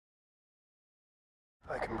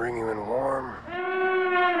I can bring you in warm,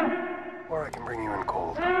 or I can bring you in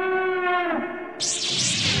cold.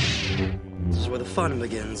 This is where the fun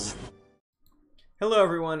begins. Hello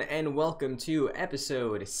everyone, and welcome to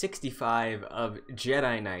episode 65 of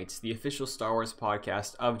Jedi Knights, the official Star Wars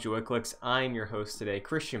podcast of JoyClicks. I'm your host today,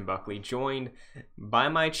 Christian Buckley, joined by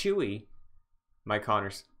my Chewie, Mike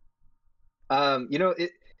Connors.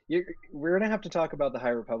 We're gonna have to talk about the High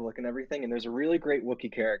Republic and everything, and there's a really great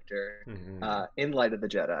Wookiee character in Light of the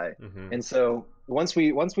Jedi. And so once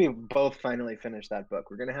we both finally finish that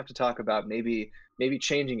book, we're gonna have to talk about maybe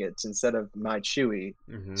changing it instead of my Chewie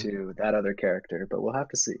to that other character, but we'll have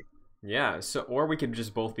to see. Yeah, or we could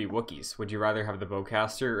just both be Wookiees. Would you rather have the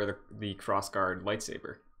bowcaster or the crossguard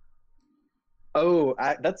lightsaber? Oh,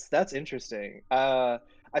 that's interesting. I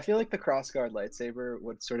feel like the crossguard lightsaber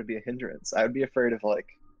would sort of be a hindrance. I would be afraid of like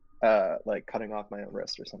cutting off my own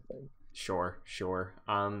wrist or something. Sure.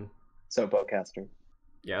 So bowcaster.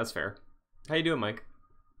 Yeah, that's fair. How you doing, Mike?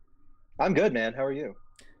 I'm good, man. How are you?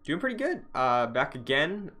 Doing pretty good. Back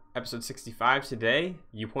again, episode 65 today.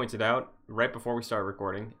 You pointed out right before we started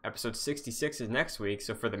recording. Episode 66 is next week,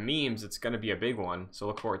 so for the memes, it's going to be a big one. So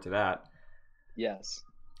look forward to that. Yes.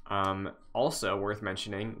 Also worth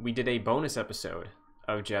mentioning, we did a bonus episode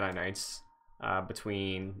of Jedi Knights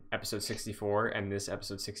between episode 64 and this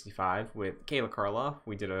episode 65 with Kayla Karloff.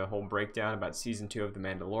 We did a whole breakdown about season 2 of The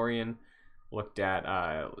Mandalorian, looked at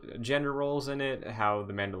gender roles in it, how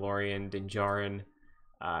The Mandalorian, Din Djarin,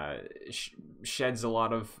 sheds a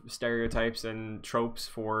lot of stereotypes and tropes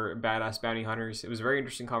for badass bounty hunters. It was a very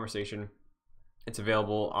interesting conversation. It's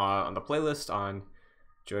available on the playlist on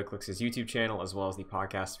JoyClicks' YouTube channel as well as the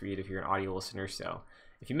podcast feed if you're an audio listener. So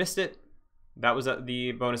if you missed it, that was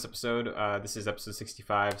the bonus episode. This is episode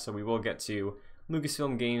 65, so we will get to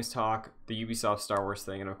Lucasfilm Games talk, the Ubisoft Star Wars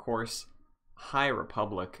thing, and of course, High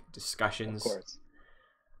Republic discussions. Of course.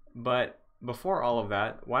 But before all of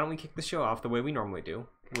that, why don't we kick the show off the way we normally do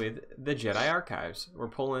with the Jedi Archives. We're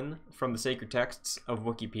pulling from the sacred texts of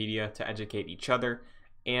Wikipedia to educate each other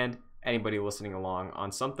and anybody listening along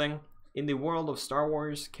on something in the world of Star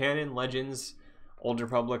Wars, canon, legends, Old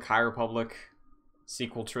Republic, High Republic,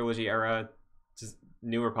 sequel trilogy era,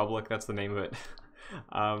 New Republic, that's the name of it.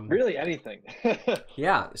 Really anything.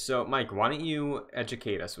 Yeah, so Mike, why don't you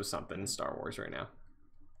educate us with something in Star Wars right now?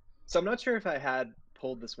 So I'm not sure if I had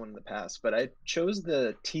pulled this one in the past, but I chose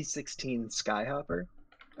the T-16 Skyhopper.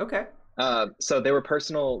 Okay. So they were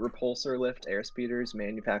personal repulsor lift airspeeders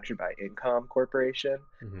manufactured by Incom Corporation.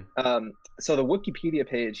 So the Wikipedia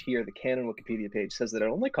page here, the canon Wikipedia page, says that it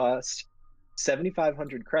only cost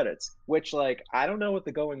 7,500 credits, which, like, I don't know what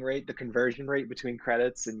the going rate, the conversion rate between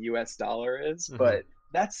credits and US dollar is, but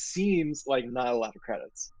that seems like not a lot of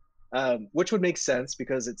credits. Which would make sense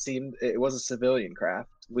because it was a civilian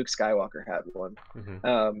craft. Luke Skywalker had one.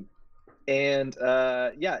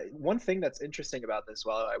 Yeah, one thing that's interesting about this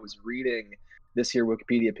while I was reading this here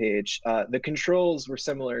Wikipedia page, the controls were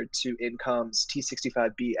similar to Incom's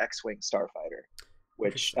T-65B X-Wing Starfighter,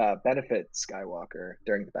 which benefit Skywalker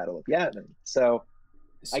during the Battle of Yavin. So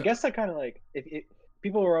I guess I kind of like if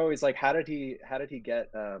people were always like, how did he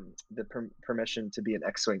get the permission to be an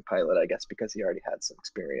X-Wing pilot? I guess because he already had some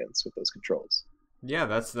experience with those controls. Yeah,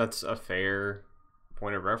 that's a fair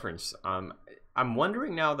point of reference. I'm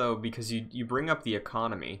wondering now though, because you bring up the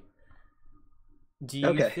economy. Do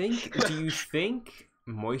you think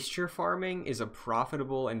moisture farming is a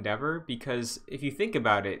profitable endeavor? Because if you think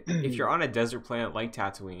about it, if you're on a desert planet like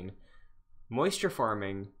Tatooine, moisture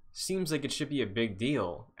farming seems like it should be a big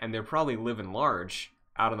deal, and they're probably living large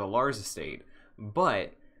out on the Lars estate.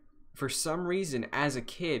 But for some reason, as a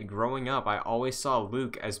kid growing up, I always saw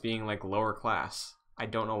Luke as being like lower class. I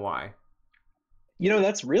don't know why.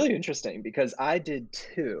 That's really interesting because I did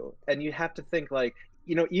too. And you have to think like,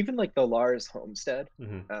 even like the Lars homestead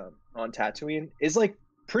on Tatooine is like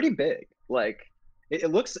pretty big. Like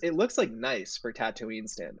it looks like nice for Tatooine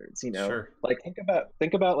standards, Sure. Like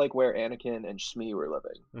think about like where Anakin and Shmi were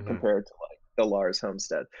living compared to like the Lars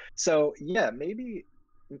homestead. So yeah, maybe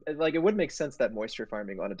like it would make sense that moisture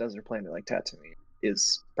farming on a desert planet like Tatooine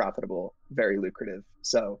is profitable, very lucrative.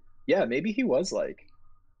 So yeah, maybe he was like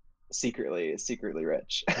secretly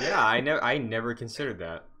rich. Yeah, I never considered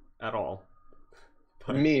that at all.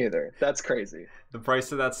 But me either. That's crazy. The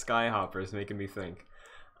price of that Skyhopper is making me think.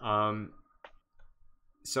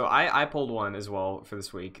 So I pulled one as well for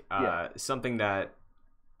this week. Something that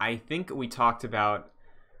I think we talked about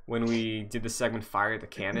when we did the segment Fire the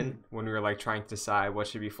Cannon, when we were like trying to decide what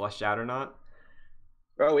should be fleshed out or not.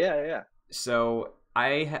 Oh yeah. So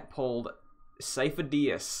I pulled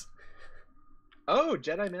Sifo-Dyas. Oh,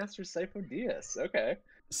 Jedi Master Sifo-Dyas. Okay.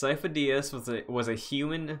 Sifo Dyas was a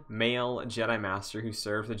human male Jedi Master who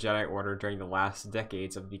served the Jedi Order during the last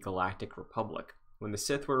decades of the Galactic Republic. When the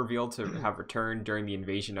Sith were revealed to have returned during the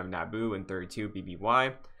invasion of Naboo in 32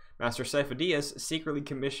 BBY, Master Sifo Dyas secretly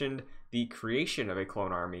commissioned the creation of a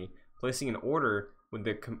clone army, placing an order with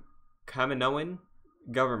the Kaminoan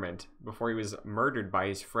government before he was murdered by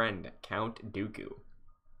his friend, Count Dooku.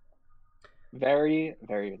 Very,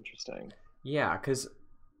 very interesting. Yeah, because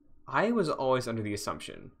I was always under the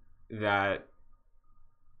assumption that,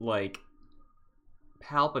 like,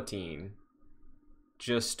 Palpatine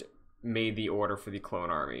just made the order for the clone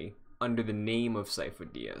army under the name of Sifo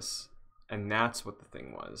Dyas, and that's what the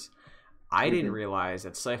thing was. I didn't realize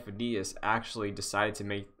that Sifo Dyas actually decided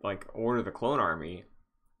to order the clone army,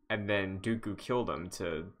 and then Dooku killed him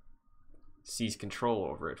to seize control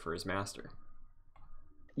over it for his master.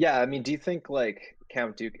 Yeah, I mean, do you think like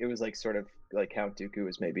Count Dooku? It was like sort of like Count Dooku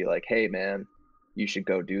was maybe like, "Hey, man, you should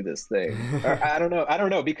go do this thing." Or, I don't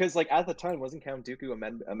know, because like at the time, wasn't Count Dooku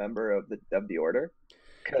a member of the Order?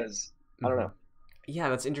 Because I don't know. Yeah,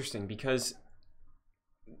 that's interesting because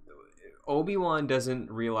Obi-Wan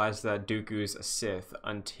doesn't realize that Dooku's a Sith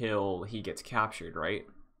until he gets captured, right?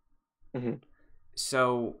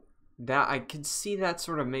 So that I could see that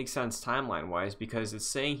sort of makes sense timeline-wise, because it's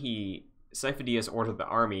saying Sifo Dyas ordered the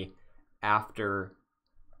army after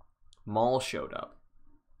Maul showed up.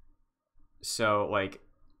 So, like,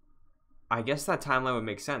 I guess that timeline would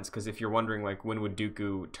make sense, because if you're wondering, like, when would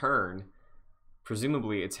Dooku turn,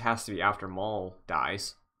 presumably it has to be after Maul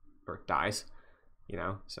dies, you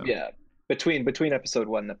know? So yeah, between episode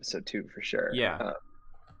 1 and episode 2 for sure. Yeah.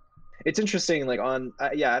 It's interesting, like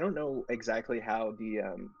I don't know exactly how the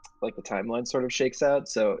the timeline sort of shakes out,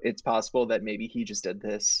 so it's possible that maybe he just did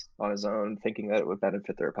this on his own thinking that it would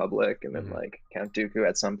benefit the Republic, and then like Count Dooku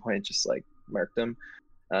at some point just like marked him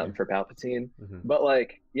for Palpatine. But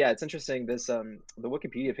like, yeah, it's interesting, this the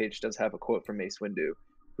Wikipedia page does have a quote from Mace Windu,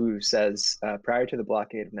 who says, prior to the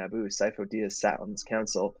blockade of Naboo, Sifo Dyas sat on this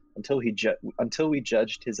council until we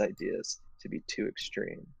judged his ideas to be too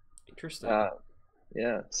extreme. Interesting.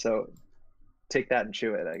 Yeah, so take that and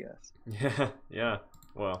chew it, I guess. Yeah.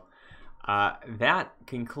 Well, that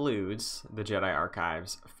concludes the Jedi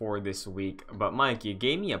Archives for this week. But Mike, you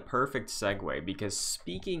gave me a perfect segue, because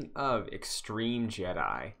speaking of extreme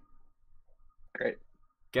Jedi, great.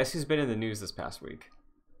 Guess who's been in the news this past week?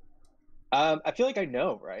 I feel like I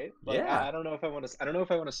know, right? Like, yeah. I don't know if I want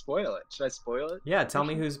to spoil it. Should I spoil it? Yeah, tell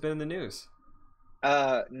me who's been in the news.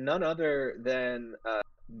 None other than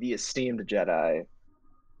the esteemed Jedi,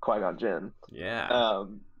 Qui-Gon Jinn. Yeah.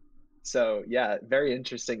 So yeah, very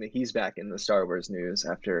interesting that he's back in the Star Wars news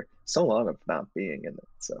after so long of not being in it.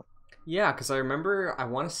 So yeah, because I remember, I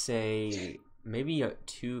want to say maybe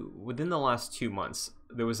within the last 2 months,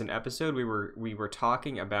 there was an episode we were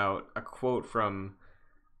talking about a quote from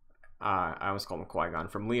I almost called him Qui-Gon,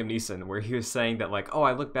 from Liam Neeson, where he was saying that, like, oh,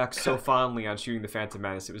 I look back so fondly on shooting the Phantom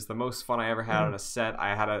Menace. It was the most fun I ever had on a set.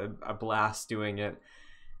 I had a blast doing it.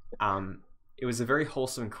 It was a very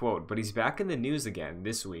wholesome quote, but he's back in the news again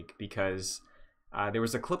this week because there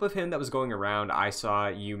was a clip of him that was going around. I saw,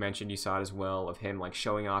 you mentioned you saw it as well, of him like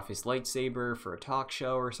showing off his lightsaber for a talk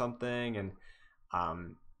show or something. And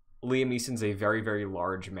Liam Neeson's a very, very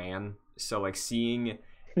large man. So like seeing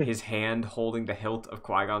his hand holding the hilt of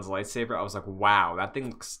Qui-Gon's lightsaber, I was like, wow, that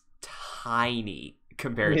thing looks tiny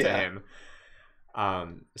compared to him.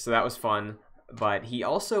 So that was fun. But he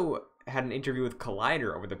also had an interview with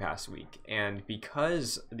Collider over the past week, and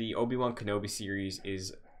because the Obi-Wan Kenobi series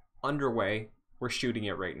is underway, we're shooting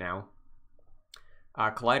it right now,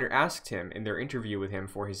 Collider asked him in their interview with him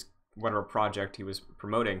for his whatever project he was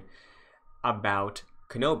promoting about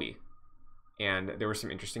Kenobi, and there were some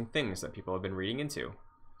interesting things that people have been reading into.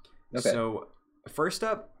 Okay. So first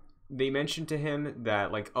up, they mentioned to him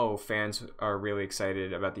that, like, oh, fans are really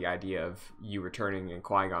excited about the idea of you returning and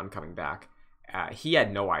Qui-Gon coming back. He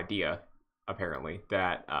had no idea, apparently,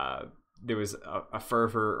 that there was a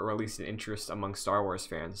fervor, or at least an interest among Star Wars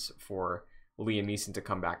fans for Liam Neeson to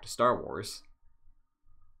come back to Star Wars.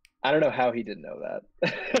 I don't know how he didn't know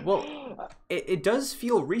that. Well, it does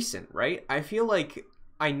feel recent, right? I feel like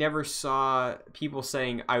I never saw people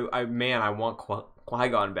saying, I want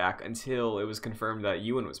Qui-Gon back until it was confirmed that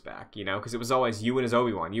Ewan was back, you know? Because it was always Ewan is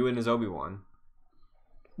Obi-Wan, Ewan is Obi-Wan.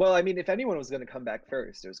 Well, I mean, if anyone was going to come back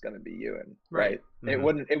first, it was going to be Ewan, right?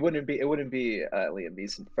 Mm-hmm. It wouldn't be Liam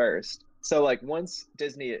Neeson first. So like once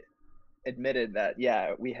Disney admitted that,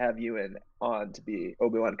 yeah, we have Ewan on to be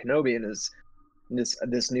Obi-Wan Kenobi in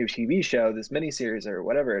this new TV show, this miniseries or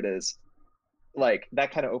whatever it is, like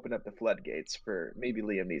that kind of opened up the floodgates for maybe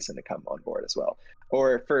Liam Neeson to come on board as well,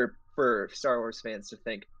 or for for Star Wars fans to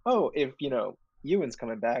think, oh, if Ewan's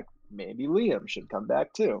coming back, maybe Liam should come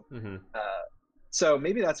back too. Mm-hmm. So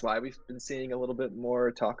maybe that's why we've been seeing a little bit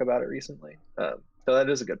more talk about it recently. So that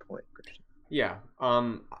is a good point, Christian. Yeah.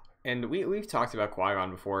 And we've talked about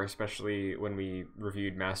Qui-Gon before, especially when we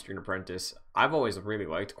reviewed Master and Apprentice. I've always really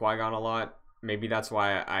liked Qui-Gon a lot. Maybe that's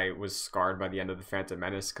why I was scarred by the end of The Phantom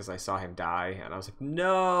Menace, because I saw him die, and I was like,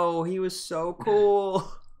 no, he was so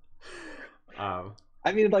cool.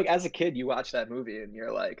 I mean, like, as a kid, you watch that movie, and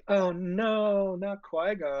you're like, oh no, not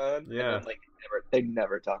Qui-Gon. Yeah. And then, like, they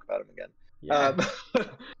never talk about him again. Yeah.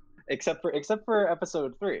 Except for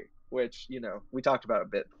episode 3, which we talked about a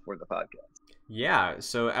bit before the podcast. Yeah,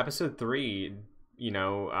 so episode 3,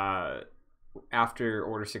 after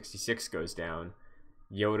Order 66 goes down,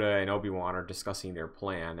 Yoda and Obi-Wan are discussing their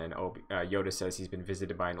plan, and Yoda says he's been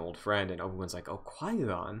visited by an old friend, and Obi-Wan's like, oh,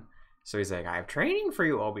 Qui-Gon. So he's like, I have training for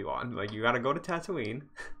you, Obi-Wan. Like, you gotta go to Tatooine,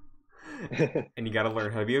 and you gotta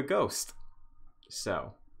learn how to be a ghost.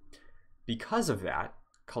 So, because of that,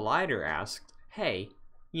 Collider asked, hey,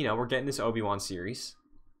 we're getting this Obi-Wan series.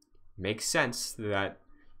 Makes sense that,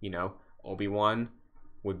 Obi-Wan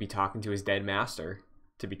would be talking to his dead master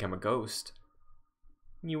to become a ghost.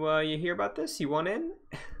 You hear about this? You want in?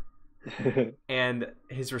 And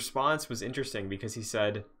his response was interesting because he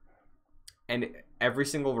said, and every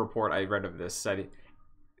single report I read of this said,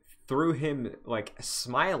 through him like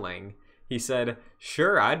smiling, he said,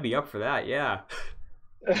 sure, I'd be up for that, yeah.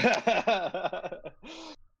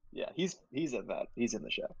 Yeah, he's in that. He's in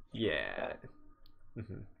the show. Yeah.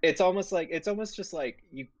 Mm-hmm. It's almost just like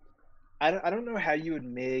you. I don't know how you would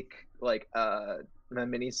make like a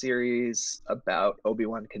miniseries about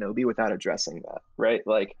Obi-Wan Kenobi without addressing that, right?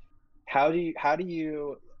 Like, how do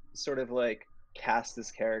you sort of like cast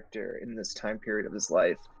this character in this time period of his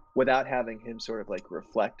life without having him sort of like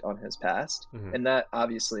reflect on his past? Mm-hmm. And that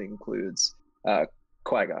obviously includes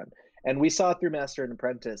Qui-Gon. And we saw through Master and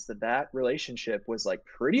Apprentice that relationship was like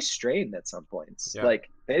pretty strained at some points. Yeah.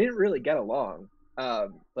 Like, they didn't really get along.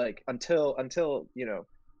 Like until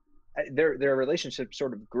their relationship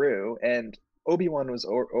sort of grew, and Obi-Wan was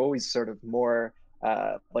always sort of more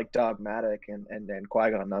like dogmatic, and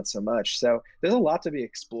Qui-Gon not so much. So there's a lot to be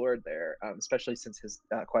explored there, especially since his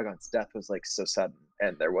Qui-Gon's death was like so sudden,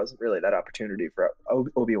 and there wasn't really that opportunity for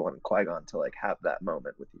Obi-Wan and Qui-Gon to like have that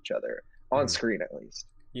moment with each other on screen, at least.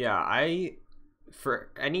 Yeah,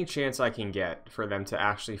 for any chance I can get for them to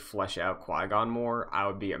actually flesh out Qui-Gon more, I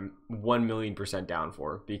would be 1,000,000% down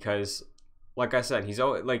for, because like I said, he's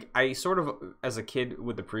always like, I sort of, as a kid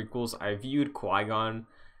with the prequels, I viewed Qui-Gon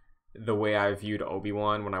the way I viewed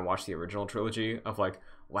Obi-Wan when I watched the original trilogy, of like,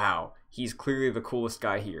 wow, he's clearly the coolest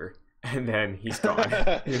guy here, and then he's gone.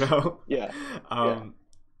 Yeah.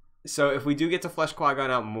 So if we do get to flesh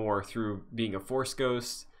Qui-Gon out more through being a Force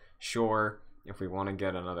ghost, sure. If we want to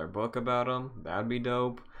get another book about him, that'd be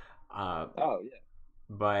dope.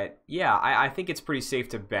 But yeah, I think it's pretty safe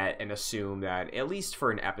to bet and assume that at least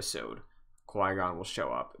for an episode, Qui-Gon will show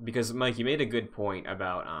up. Because Mike, you made a good point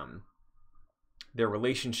about their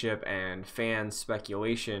relationship and fan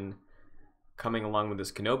speculation coming along with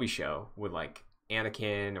this Kenobi show with like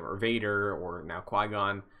Anakin or Vader or now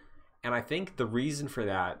Qui-Gon. And I think the reason for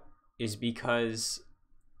that is because,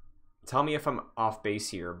 tell me if I'm off base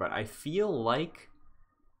here, but I feel like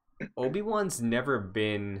Obi-Wan's never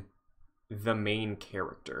been the main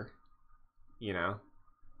character, Yeah.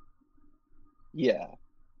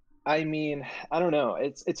 I mean, I don't know.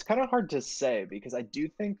 It's kind of hard to say, because I do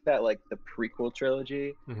think that like the prequel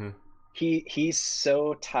trilogy, he's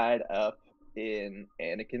so tied up in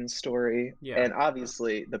Anakin's story. Yeah. And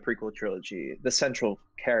obviously the prequel trilogy, the central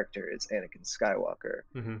character is Anakin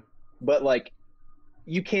Skywalker. But like,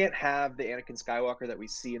 you can't have the Anakin Skywalker that we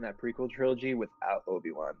see in that prequel trilogy without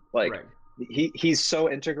Obi-Wan. Like, he's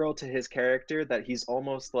so integral to his character that he's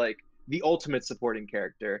almost like the ultimate supporting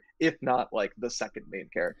character, if not like the second main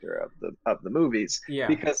character of the movies. Yeah.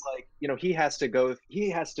 Because like, he has to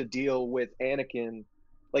deal with Anakin,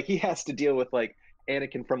 like he has to deal with like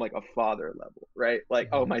Anakin from like a father level, right? Like,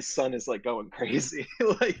 oh, my son is like going crazy.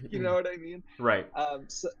 Like, you know what I mean? Right.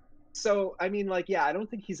 So I mean, like, yeah, I don't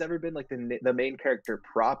think he's ever been like the main character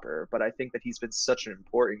proper, but I think that he's been such an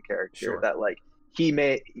important character that like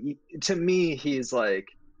to me, he's like,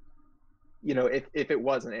 if it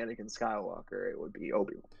wasn't Anakin Skywalker, it would be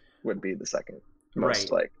Obi-Wan, would be the second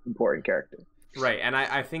most like important character. Right, and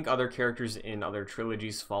I think other characters in other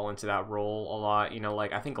trilogies fall into that role a lot.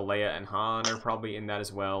 Like, I think Leia and Han are probably in that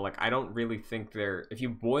as well. Like, I don't really think if you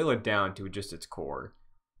boil it down to just its core,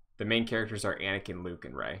 the main characters are Anakin, Luke,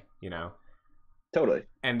 and Rey, Totally.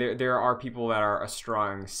 And there are people that are a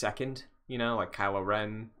strong second, like Kylo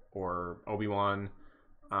Ren or Obi-Wan.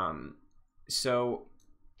 So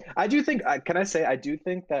I do think, can I say, I do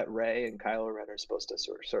think that Rey and Kylo Ren are supposed to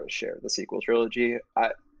sort of share the sequel trilogy.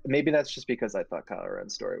 Maybe that's just because I thought Kylo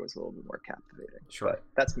Ren's story was a little bit more captivating. Sure. But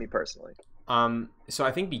that's me personally. So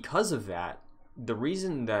I think because of that, the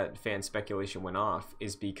reason that fan speculation went off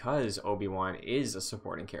is because Obi-Wan is a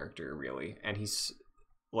supporting character, really. And he's,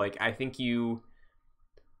 like, I think to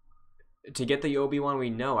get the Obi-Wan we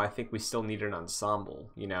know, I think we still need an ensemble,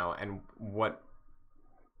 you know, and what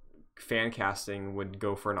fan casting would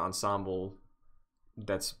go for an ensemble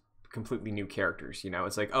that's completely new characters, you know?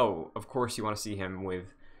 It's like, oh, of course you want to see him with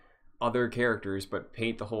other characters, but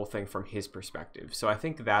paint the whole thing from his perspective. So I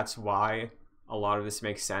think that's why a lot of this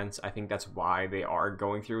makes sense. I think that's why they are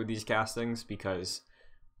going through with these castings, because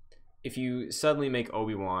if you suddenly make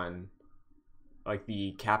Obi-Wan like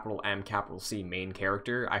the capital M, capital C main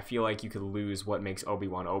character, I feel like you could lose what makes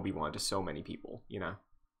Obi-Wan Obi-Wan to so many people, you know?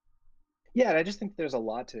 Yeah, and I just think there's a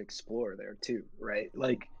lot to explore there too, right?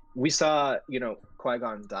 Like we saw,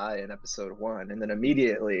 Qui-Gon die in episode 1, and then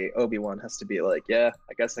immediately Obi-Wan has to be like, yeah,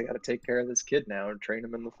 I guess I got to take care of this kid now and train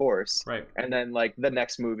him in the Force. Right. And then like the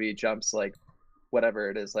next movie jumps like whatever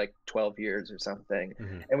it is, like 12 years or something.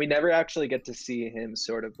 Mm-hmm. And we never actually get to see him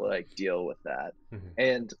sort of like deal with that. Mm-hmm.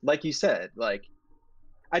 And like you said, like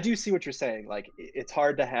I do see what you're saying. Like it's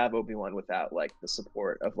hard to have Obi-Wan without like the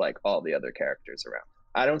support of like all the other characters around.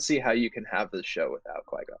 I don't see how you can have this show without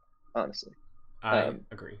Qui-Gon, honestly. I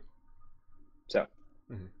agree. So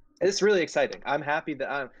it's really exciting. I'm happy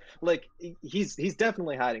that I'm like he's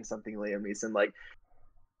definitely hiding something, Liam Neeson. Like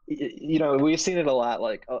we've seen it a lot.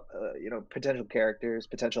 Like potential characters,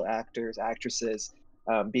 potential actors, actresses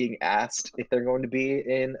being asked if they're going to be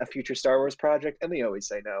in a future Star Wars project, and they always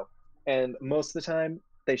say no. And most of the time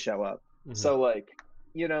they show up. Mm-hmm. So like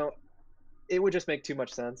it would just make too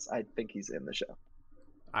much sense. I think he's in the show.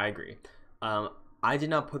 I agree. I did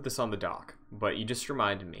not put this on the doc, but you just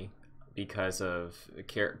reminded me because of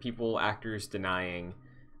actors denying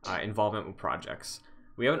involvement with projects.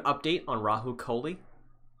 We have an update on Rahul Kohli,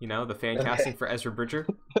 the fan casting for Ezra Bridger.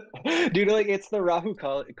 Dude, like it's the Rahul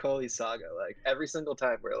Kohli saga. Like every single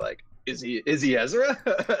time we're like, is he Ezra?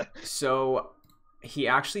 So he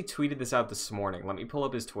actually tweeted this out this morning. Let me pull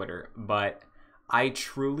up his Twitter, but I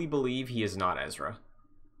truly believe he is not Ezra.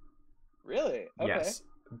 Really? Okay. Yes.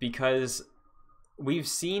 Because we've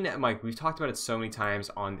seen, Mike, we've talked about it so many times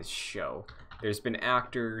on this show. There's been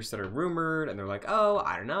actors that are rumored and they're like, oh,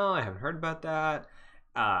 I don't know, I haven't heard about that.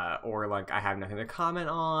 Or like, I have nothing to comment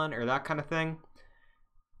on, or that kind of thing.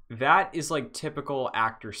 That is like typical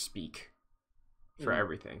actor speak for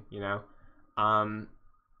everything, Rahul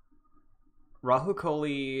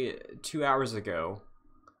Kohli 2 hours ago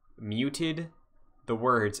muted the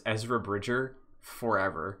words Ezra Bridger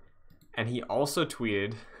forever. And he also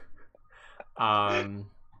tweeted,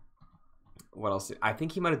 what else? I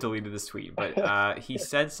think he might have deleted this tweet, but he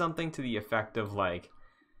said something to the effect of like,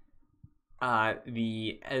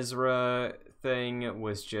 the Ezra thing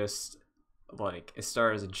was just like, it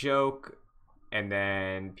started as a joke, and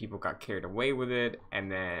then people got carried away with it, and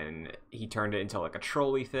then he turned it into like a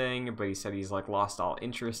trolley thing, but he said he's like lost all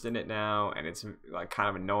interest in it now, and it's like kind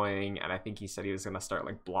of annoying, and I think he said he was gonna start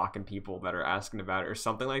like blocking people that are asking about it or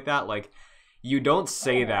something like that. Like, you don't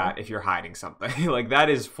say that if you're hiding something. Like, that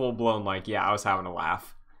is full blown like, yeah, I was having a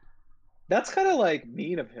laugh. That's kind of like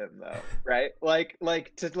mean of him though, right? Like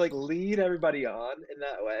to like lead everybody on in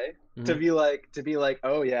that way, to be like,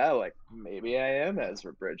 oh yeah, like maybe I am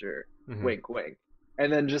Ezra Bridger, wink wink,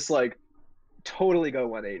 and then just like totally go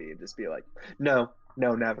 180 and just be like, no,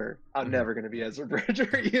 never, I'm never gonna be Ezra Bridger,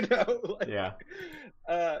 like, yeah.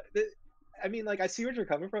 I mean, like, I see where you're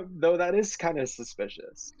coming from, though. That is kind of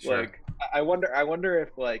suspicious. Sure. Like, I wonder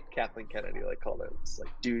if like Kathleen Kennedy like called him, it's like,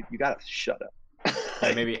 dude, you gotta shut up.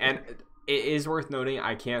 Yeah, maybe. And it is worth noting,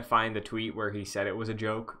 I can't find the tweet where he said it was a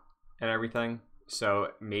joke and everything. So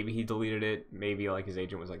maybe he deleted it. Maybe like his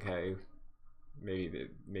agent was like, hey, maybe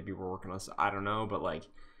we're working on this. I don't know, but like,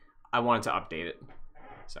 I wanted to update it.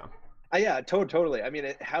 So. Yeah, totally. I mean,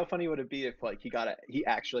 how funny would it be if like he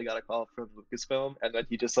actually got a call from Lucasfilm, and then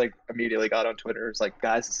he just like immediately got on Twitter. It's like,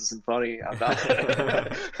 guys, this isn't funny. I'm not.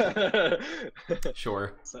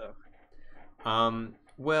 Sure. So.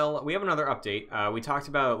 Well, we have another update. We talked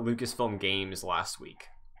about Lucasfilm Games last week.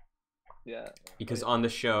 Yeah. Because on the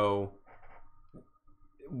show,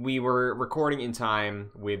 we were recording in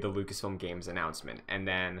time with the Lucasfilm Games announcement, and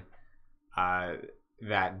then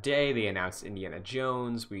that day they announced Indiana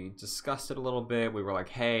Jones. We discussed it a little bit. We were like,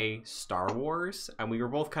 hey, Star Wars? And we were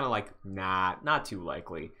both kind of like, nah, not too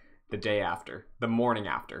likely. The morning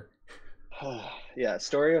after. Yeah,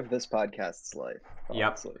 story of this podcast's life.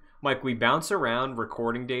 Honestly. Yep. Mike, we bounce around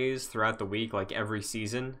recording days throughout the week, like every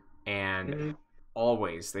season, and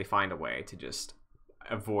always they find a way to just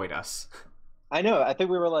avoid us. I know. I think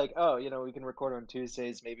we were like, oh, we can record on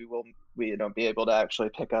Tuesdays. Maybe we be able to actually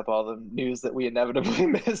pick up all the news that we inevitably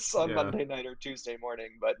miss on Monday night or Tuesday morning.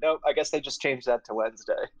 But nope, I guess they just changed that to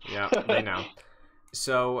Wednesday. Yeah, they know.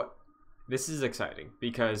 So this is exciting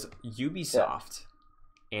because Ubisoft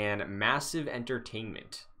and Massive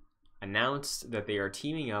Entertainment announced that they are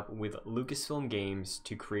teaming up with Lucasfilm Games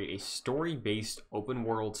to create a story-based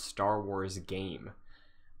open-world Star Wars game.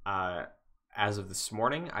 As of this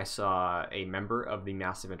morning, I saw a member of the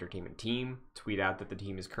Massive Entertainment team tweet out that the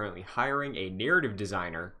team is currently hiring a narrative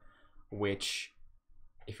designer, which,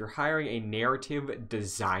 if you're hiring a narrative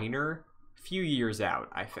designer, few years out,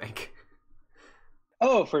 I think.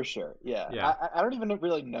 Oh, for sure. Yeah. I don't even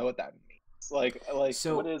really know what that means.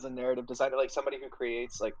 So, what is a narrative designer? Like somebody who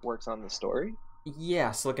creates, works on the story?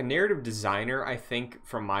 Yeah, so a narrative designer, I think,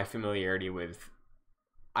 from my familiarity with,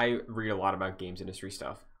 I read a lot about games industry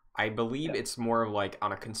stuff. I believe it's more of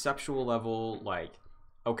on a conceptual level,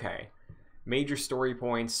 okay, major story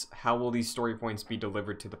points, how will these story points be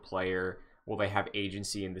delivered to the player? Will they have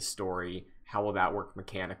agency in the story? How will that work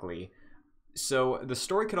mechanically? So the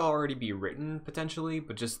story could already be written potentially,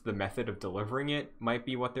 but just the method of delivering it might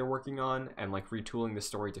be what they're working on, and retooling the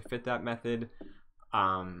story to fit that method.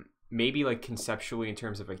 Maybe conceptually in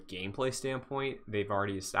terms of a gameplay standpoint, they've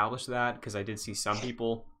already established that, because I did see some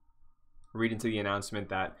people read into the announcement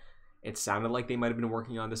that it sounded like they might have been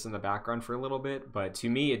working on this in the background for a little bit, but to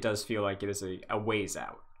me it does feel like it is a ways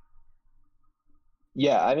out.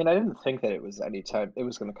 Yeah, I mean, I didn't think that it was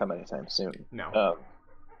going to come anytime soon. No.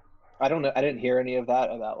 I don't know. I didn't hear any of that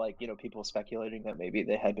about people speculating that maybe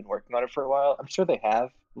they had been working on it for a while. I'm sure they have.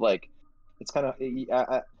 It's kind of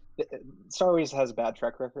Star Wars has a bad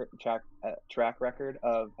track record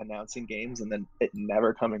of announcing games and then it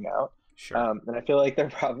never coming out. Sure. And I feel like they're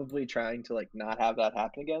probably trying to not have that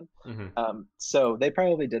happen again. Mm-hmm. So they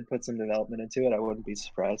probably did put some development into it. I wouldn't be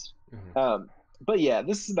surprised. Mm-hmm. But yeah,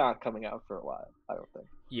 this is not coming out for a while, I don't think.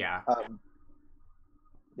 Yeah.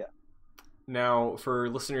 Yeah. Now, for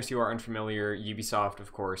listeners who are unfamiliar, Ubisoft,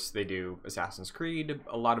 of course, they do Assassin's Creed,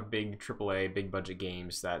 a lot of big AAA, big budget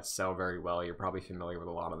games that sell very well. You're probably familiar with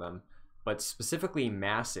a lot of them. But specifically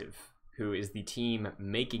Massive, who is the team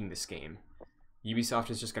making this game. Ubisoft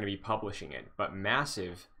is just going to be publishing it. But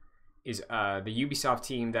Massive is the Ubisoft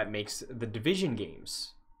team that makes the Division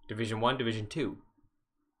games. Division 1, Division 2.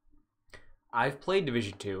 I've played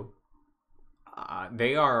Division 2.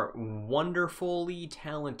 They are wonderfully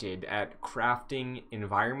talented at crafting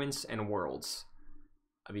environments and worlds,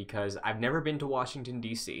 because I've never been to Washington,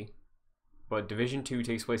 D.C., but Division 2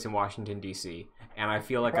 takes place in Washington, D.C., and I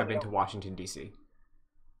feel like I've been to Washington, D.C.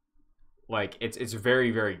 It's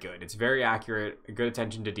very, very good. It's very accurate, good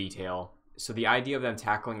attention to detail. So the idea of them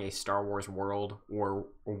tackling a Star Wars world or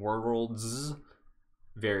worlds,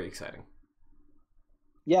 very exciting.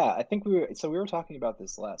 Yeah, I think we were talking about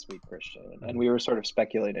this last week, Christian, and we were sort of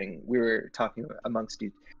speculating. We were talking amongst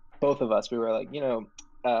both of us. We were like,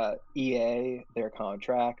 EA, their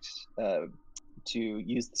contract to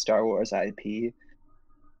use the Star Wars IP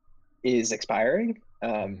is expiring,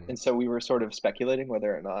 and so we were sort of speculating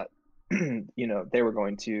whether or not, they were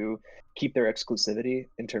going to keep their exclusivity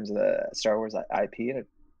in terms of the Star Wars IP, and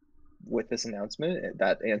with this announcement,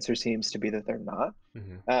 that answer seems to be that they're not.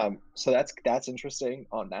 So that's interesting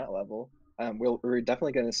on that level. We're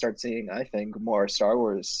definitely going to start seeing, I think, more Star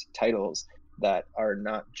Wars titles that are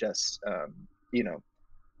not just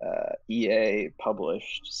EA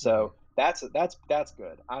published. So that's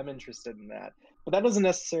good. I'm interested in that, but that doesn't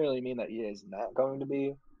necessarily mean that EA is not going to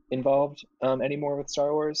be involved anymore with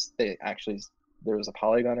Star Wars. There was a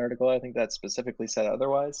Polygon article, I think, that specifically said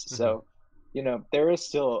otherwise. So there is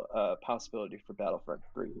still a possibility for Battlefront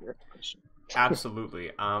 3 here.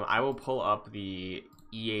 Absolutely. I will pull up the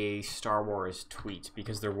EA Star Wars tweet,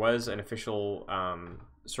 because there was an official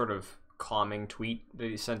sort of calming tweet that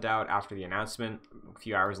he sent out after the announcement a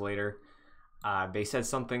few hours later. They said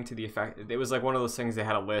something to the effect, it was one of those things, they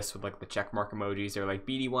had a list with the checkmark emojis. They're like,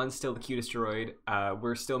 BD1's still the cutest droid.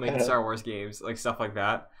 We're still making Star Wars games, stuff like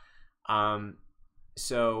that.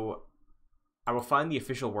 So I will find the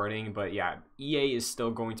official wording, but yeah, EA is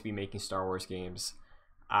still going to be making Star Wars games.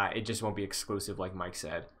 It just won't be exclusive, like Mike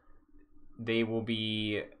said. They will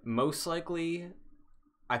be, most likely,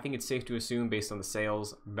 I think it's safe to assume, based on the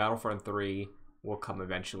sales, Battlefront 3 will come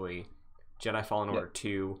eventually. Jedi Fallen Order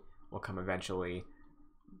 2 will come eventually.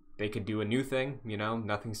 They could do a new thing,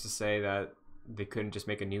 nothing's to say that they couldn't just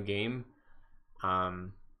make a new game.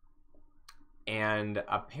 And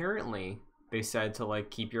apparently, they said to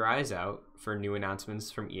like keep your eyes out for new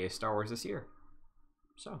announcements from EA Star Wars this year.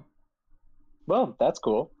 So, well, that's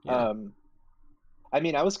cool. Yeah. I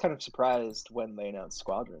mean, I was kind of surprised when they announced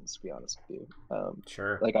Squadrons, to be honest with you.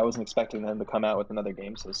 Sure. Like, I wasn't expecting them to come out with another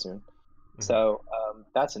game so soon. So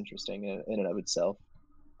that's interesting in and of itself.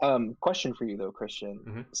 Question for you though,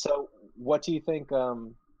 Christian. So what do you think?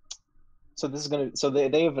 So this is gonna. So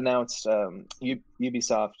they have announced.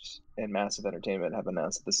 Ubisoft and Massive Entertainment have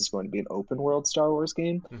announced that this is going to be an open world Star Wars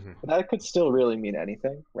game. But that could still really mean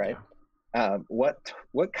anything, right? Yeah.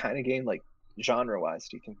 What kind of game, like genre wise,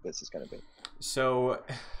 do you think this is going to be? So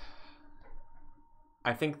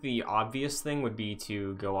I think the obvious thing would be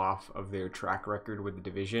to go off of their track record with The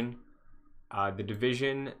Division. The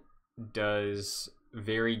Division does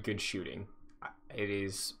very good shooting. It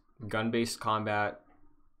is gun-based combat,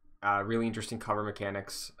 really interesting cover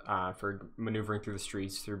mechanics for maneuvering through the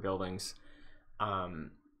streets, through buildings.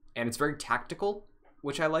 And it's very tactical,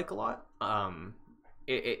 which I like a lot.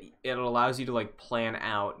 It allows you to like plan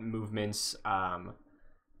out movements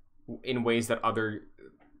in ways that other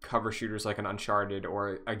cover shooters like an Uncharted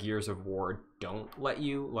or a Gears of War don't let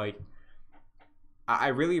you. Like, I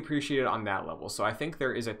really appreciate it on that level. So I think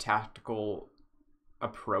there is a tactical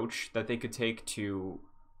approach that they could take to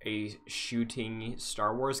a shooting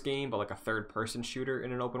Star Wars game, but like a third-person shooter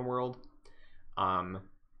in an open world. And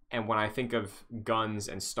when I think of guns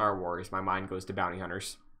and Star Wars, my mind goes to bounty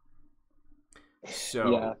hunters.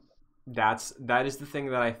 So that is the thing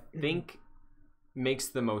that I think makes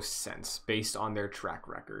the most sense based on their track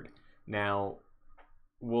record. Now,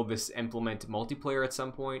 will this implement multiplayer at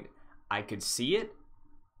some point? I could see it.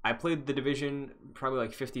 I played The Division probably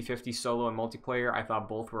like 50-50 solo and multiplayer. I thought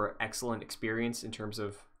both were excellent experience in terms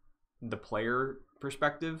of the player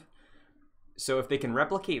perspective. So if they can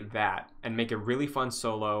replicate that and make a really fun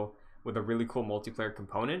solo with a really cool multiplayer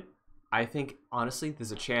component, I think, honestly,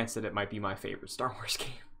 there's a chance that it might be my favorite Star Wars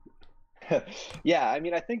game. Yeah, I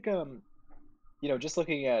mean, I think, just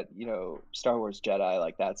looking at, Star Wars Jedi,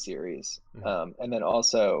 like that series, and then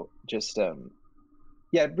also just,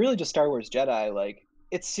 really just Star Wars Jedi, like,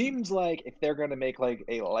 it seems like if they're going to make like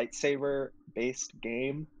a lightsaber-based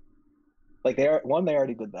game, like they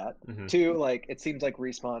already did that. Two, like it seems like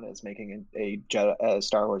Respawn is making a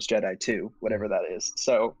Star Wars Jedi 2, whatever that is.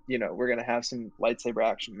 So we're gonna have some lightsaber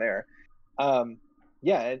action there. I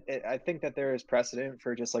think that there is precedent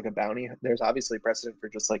for just like a bounty. There's obviously precedent for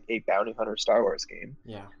just like a bounty hunter Star Wars game.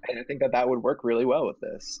 Yeah, and I think that would work really well with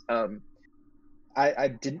this.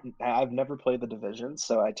 I've never played The Division,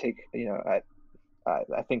 so I think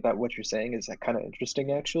that what you're saying is kind of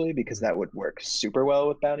interesting actually, because that would work super well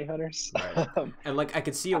with bounty hunters. Right. And like I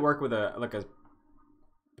could see it work with a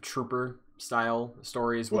trooper style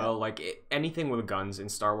story as well. Like anything with guns in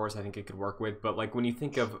Star Wars, I think it could work with. But like when you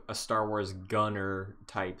think of a Star Wars gunner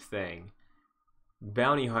type thing,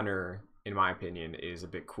 bounty hunter, in my opinion, is a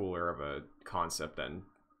bit cooler of a concept than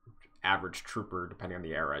average trooper, depending on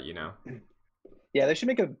the era. Yeah, they should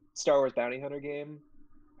make a Star Wars bounty hunter game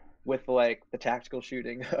with like the tactical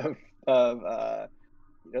shooting of the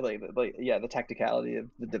tacticality of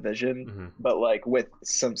The Division, but like with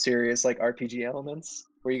some serious like RPG elements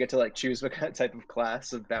where you get to like choose what kind of type of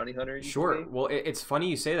class of bounty hunter you Sure. Well, it's funny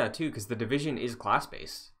you say that too, because The Division is class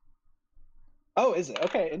based. Oh, is it?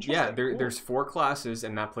 Okay, interesting. Yeah, there's 4 classes,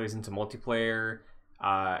 and that plays into multiplayer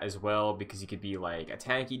as well, because you could be like a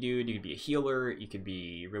tanky dude, you could be a healer, you could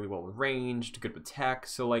be really well ranged, good with tech.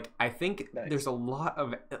 So like I think there's a lot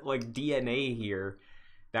of like DNA here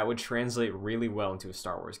that would translate really well into a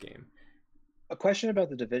Star Wars game. A question about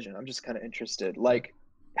The Division. I'm just kind of interested. Like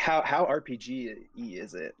how RPG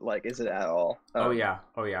is it? Like is it at all? Oh yeah.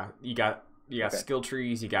 You got skill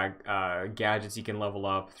trees, you got gadgets you can level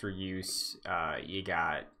up through use. You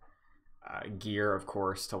got gear, of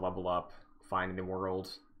course, to level up, find in the world.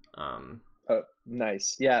 Oh,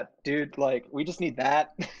 nice. Yeah, dude, like we just need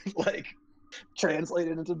that like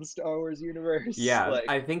translated into the Star Wars universe. Yeah, like...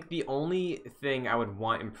 I think the only thing I would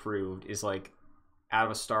want improved is like out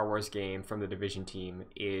of a Star Wars game from the Division team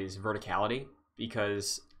is verticality,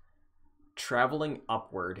 because traveling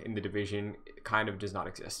upward in the Division kind of does not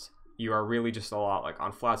exist. You are really just a lot like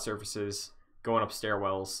on flat surfaces, going up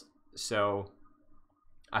stairwells. So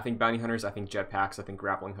I think bounty hunters, I think jetpacks, I think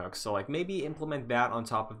grappling hooks. So like maybe implement that on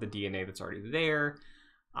top of the DNA that's already there.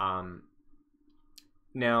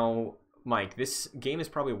 Now, Mike, this game is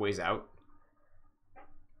probably ways out.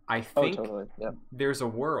 I think there's a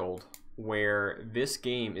world where this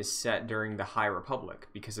game is set during the High Republic,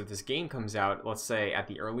 because if this game comes out, let's say at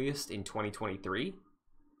the earliest in 2023,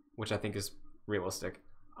 which I think is realistic,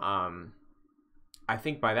 I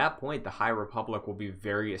think by that point, the High Republic will be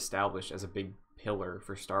very established as a big pillar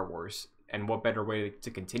for Star Wars. And what better way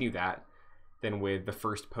to continue that than with the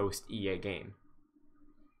first post EA game?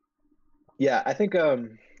 Yeah, I think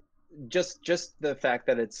just the fact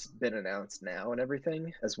that it's been announced now and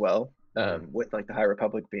everything as well, with like the High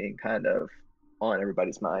Republic being kind of on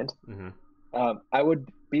everybody's mind. I would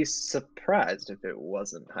be surprised if it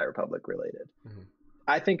wasn't High Republic related.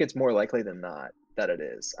 I think it's more likely than not that it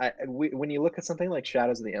is. When you look at something like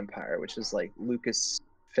Shadows of the Empire, which is like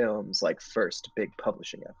Lucasfilm's like first big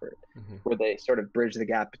publishing effort, where they sort of bridge the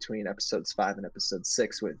gap between episodes 5 and episode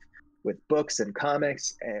 6 with books and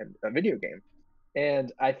comics and a video game.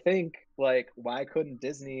 And I think, like, why couldn't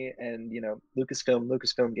Disney and, you know,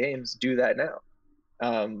 Lucasfilm Games do that now?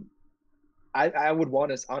 I would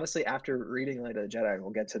want to, honestly, after reading Light of the Jedi, and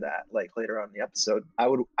we'll get to that like later on in the episode, I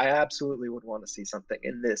absolutely would want to see something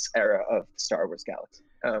in this era of Star Wars galaxy.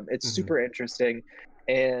 It's super interesting,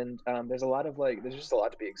 and there's just a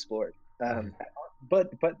lot to be explored.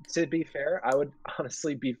 But to be fair, I would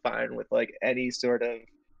honestly be fine with like any sort of,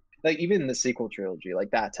 like, even the sequel trilogy,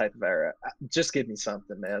 like that type of era. Just give me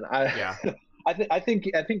something, man. I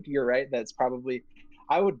think you're right. That's probably,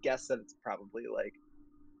 I would guess that it's probably like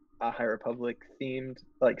a High Republic themed,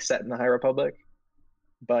 like set in the High Republic,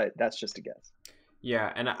 but that's just a guess.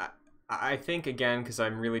 Yeah, and I think, again, because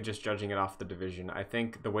I'm really just judging it off the Division, I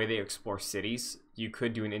think the way they explore cities, you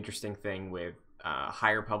could do an interesting thing with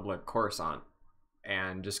High Republic Coruscant,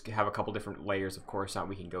 and just have a couple different layers of Coruscant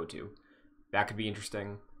we can go to. That could be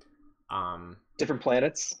interesting. Different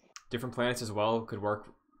planets as well could work,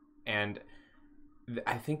 and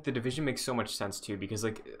I think the Division makes so much sense too, because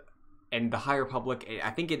like, and the High Republic, I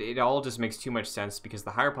think it all just makes too much sense, because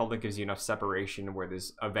the High Republic gives you enough separation where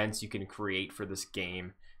there's events you can create for this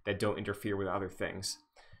game that don't interfere with other things.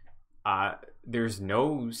 There's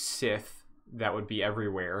no Sith that would be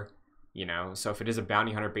everywhere, you know, so if it is a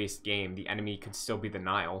bounty hunter based game, the enemy could still be the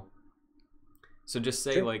Nile. So just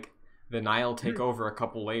say, like, the Nile take over a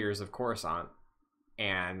couple layers of Coruscant,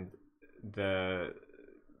 and the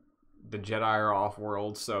Jedi are off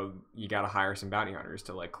world, so you gotta hire some bounty hunters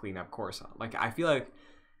to like clean up Coruscant. Like, I feel like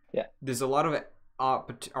there's a lot of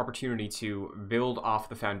opportunity to build off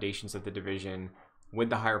the foundations of the Division with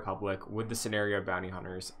the High Republic, with the scenario of bounty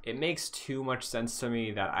hunters. It makes too much sense to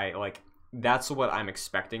me that that's what I'm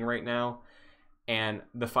expecting right now. And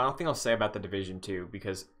the final thing I'll say about the Division too,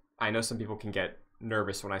 because I know some people can get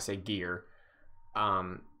nervous when I say gear.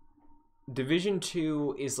 Division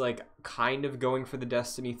 2 is like kind of going for the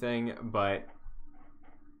Destiny thing, but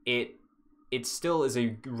it still is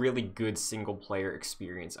a really good single player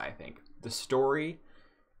experience, I think. The story,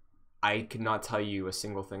 I could not tell you a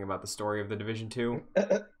single thing about the story of the Division 2.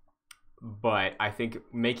 But I think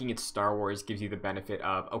making it Star Wars gives you the benefit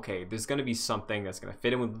of, okay, there's going to be something that's going to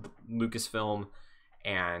fit in with Lucasfilm,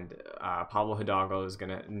 and Pablo Hidalgo is going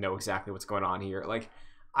to know exactly what's going on here. Like,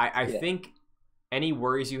 I think any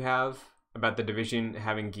worries you have about the Division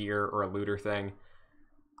having gear or a looter thing,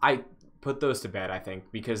 I put those to bed, I think,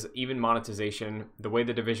 because even monetization, the way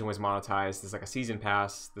the Division was monetized, there's like a season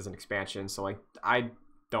pass, there's an expansion, so like, I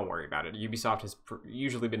don't worry about it. Ubisoft has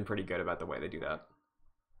usually been pretty good about the way they do that.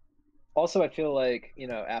 Also, I feel like, you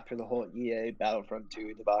know, after the whole EA Battlefront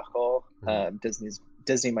 2 debacle,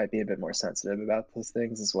 Disney might be a bit more sensitive about those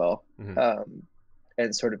things as well,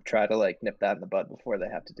 and sort of try to like nip that in the bud before they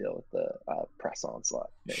have to deal with the press onslaught.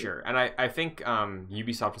 Maybe. Sure, and I think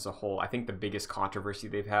Ubisoft as a whole, I think the biggest controversy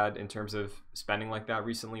they've had in terms of spending like that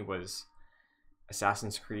recently was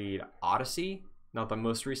Assassin's Creed Odyssey, not the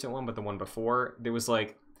most recent one, but the one before. There was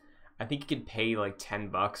like, I think you could pay like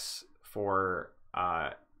 $10 for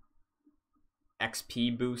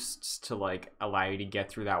XP boosts to like allow you to get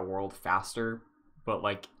through that world faster, but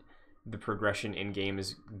like the progression in game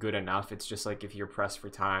is good enough. It's just like, if you're pressed for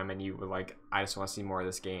time and you were like, I just want to see more of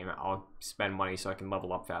this game, I'll spend money so I can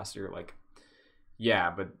level up faster. Like, yeah,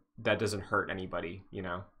 but that doesn't hurt anybody, you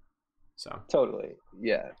know? So totally,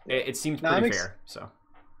 yeah. It seems pretty fair. So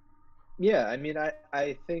yeah, I mean,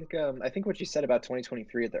 I think what you said about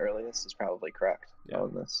 2023 at the earliest is probably correct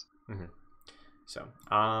on this. So,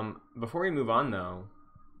 before we move on though,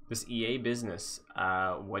 this EA business,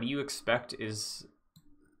 what do you expect is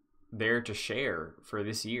there to share for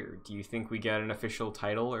this year? Do you think we get an official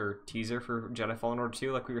title or teaser for Jedi Fallen Order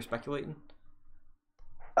 2 like we were speculating?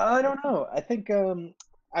 I don't know.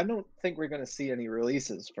 I don't think we're going to see any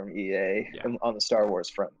releases from EA on the Star Wars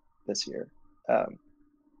front this year.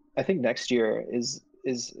 I think next year is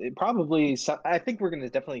probably I think we're going to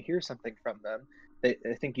definitely hear something from them. I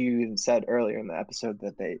think you even said earlier in the episode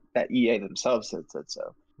that EA themselves said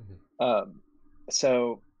so.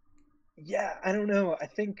 So Yeah, I don't know. I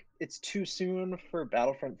think it's too soon for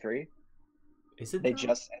Battlefront 3. Is it They though?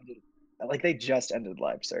 just ended, like they just ended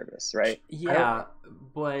live service, right? I don't. Yeah,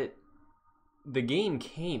 but the game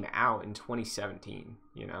came out in 2017,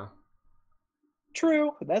 you know?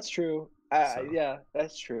 True, that's true. So, Yeah,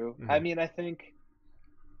 that's true. I mhm. mean, I think.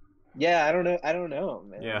 Yeah, I don't know. I don't know,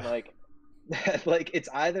 man. Yeah. Like, like it's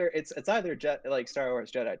either like Star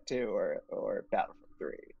Wars Jedi 2 or Battlefront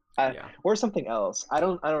 3. Yeah. Or something else. I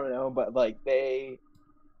don't know, but like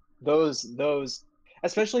those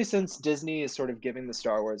especially since Disney is sort of giving the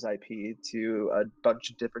Star Wars IP to a bunch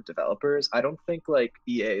of different developers, I don't think like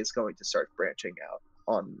EA is going to start branching out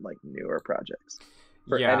on like newer projects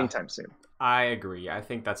for any Yeah, time soon. I agree. I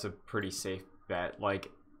think that's a pretty safe bet.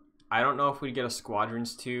 Like, I don't know if we get a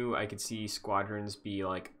Squadrons 2. I could see Squadrons be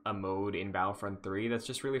like a mode in Battlefront 3 that's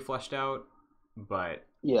just really fleshed out. But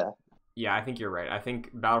Yeah. yeah, I think you're right. I think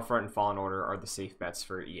Battlefront and Fallen Order are the safe bets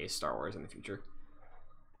for EA Star Wars in the future.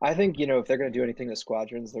 I think, if they're going to do anything to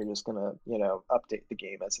Squadrons, they're just going to, update the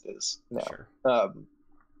game as it is now. Sure.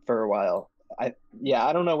 For a while. I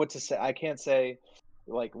don't know what to say. I can't say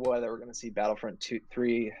like whether we're going to see Battlefront 2,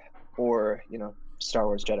 3 or, Star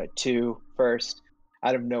Wars Jedi 2 first.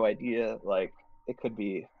 I have no idea. Like it could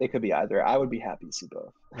be either. I would be happy to see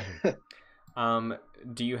hmm both. Um,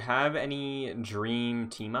 do you have any dream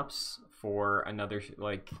team ups for another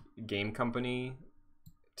like game company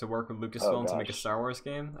to work with Oh Lucasfilm to make a gosh. Star Wars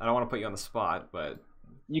game? I don't want to put you on the spot, but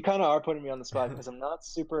You kind of are putting me on the spot because I'm not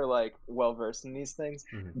super like well versed in these things.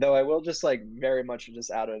 Mhm. Though I will just like very much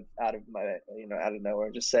just out of my out of nowhere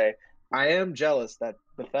just say I am jealous that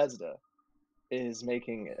Bethesda is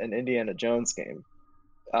making an Indiana Jones game.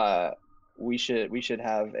 uh we should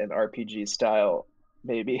have an RPG style,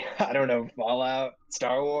 maybe. I don't know, Fallout,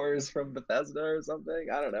 Star Wars from Bethesda or something.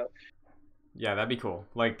 I don't know. Yeah, that'd be cool.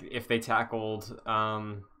 Like if they tackled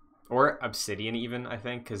or Obsidian even, I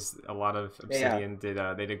think, because a lot of Yeah, Obsidian did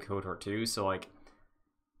they did KOTOR too. So like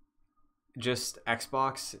just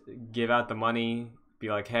Xbox give out the money, be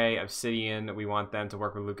like, hey, Obsidian, we want them to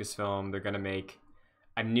work with Lucasfilm. They're gonna make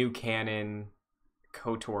a new canon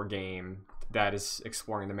KOTOR game that is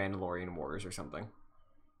exploring the Mandalorian Wars or something.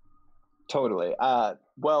 totally.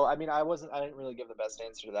 Well, I mean, I didn't really give the best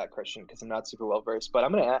answer to that question because I'm not super well versed, but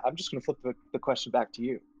I'm just gonna flip the question back to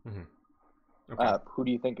you. hmm Okay. Who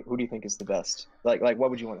do you think is the best? Like what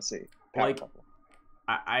would you want to see? Power Like couple.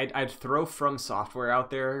 I'd throw From Software out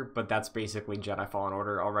there, but that's basically Jedi Fallen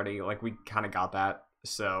Order already. Like we kind of got that.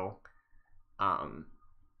 So, um,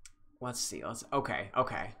 let's see. Let's okay.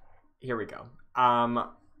 Here we go.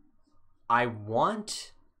 I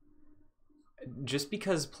want just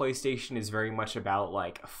because PlayStation is very much about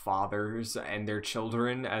like fathers and their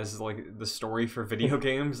children as like the story for video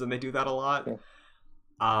games, and they do that a lot. Yeah.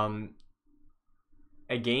 Um,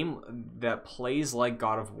 a game that plays like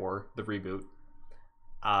God of War, the reboot,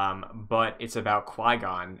 but it's about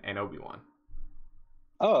Qui-Gon and Obi-Wan.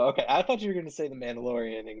 Oh, okay. I thought you were gonna say the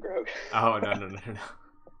Mandalorian and Grogu. Oh no.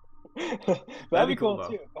 That'd That'd be be cool cool though.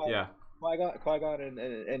 too. Yeah. Qui-Gon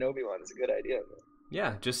and Obi-Wan is a good idea, man.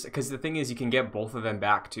 Yeah, just because the thing is, you can get both of them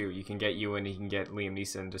back too. You can get Ewan, you can get Liam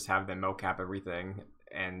Neeson, just have them mocap everything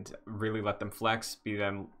and really let them flex, be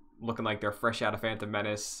them looking like they're fresh out of Phantom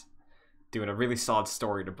Menace, doing a really solid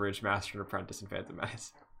story to bridge Master and Apprentice and Phantom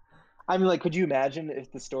Menace. I mean, like, could you imagine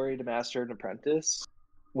if the story to Master and Apprentice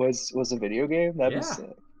was a video game? That'd be Yeah,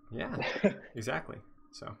 sick. yeah, exactly.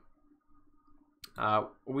 So,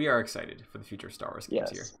 we are excited for the future of Star Wars games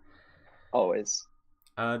here. Yes, always.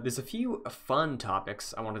 There's a few fun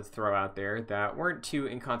topics I wanted to throw out there that weren't too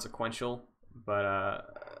inconsequential,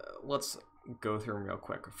 but let's go through them real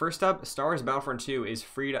quick. First up, Star Wars Battlefront 2 is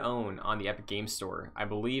free to own on the Epic Games Store. I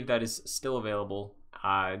believe that is still available.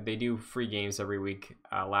 They do free games every week.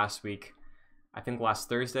 Last week, I think last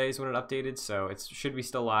Thursday is when it updated, so it should be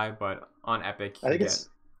still live, but on Epic, I you think get. it's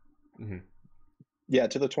Mhm. yeah,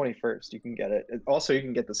 to the 21st. You can get it. Also, you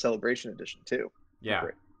can get the Celebration Edition too for Yeah,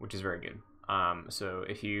 free. which is very good. So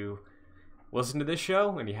if you listen to this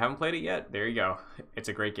show and you haven't played it yet, there you go. It's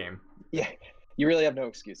a great game. Yeah, you really have no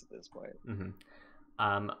excuse at this point.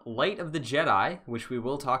 Light of the Jedi, which we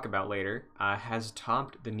will talk about later, has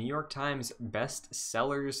topped the New York Times best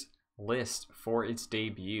sellers list for its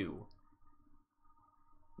debut.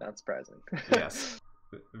 Not surprising. Yes.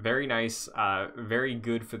 Very nice. Very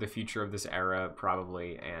good for the future of this era,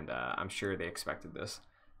 probably, and I'm sure they expected this.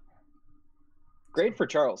 Great for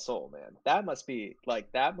Charles Soule, man. That must be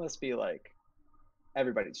like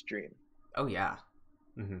everybody's dream. Oh yeah.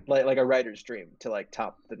 Like a writer's dream to like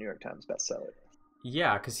top the New York Times bestseller.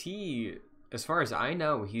 Yeah, because he, as far as I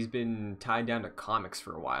know, he's been tied down to comics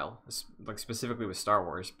for a while, like specifically with Star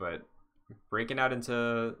Wars, but breaking out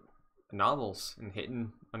into novels and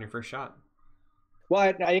hitting on your first shot.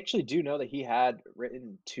 Well, I actually do know that he had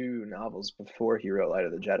written 2 novels before he wrote Light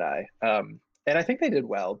of the Jedi. And I think they did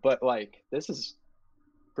well, but like this is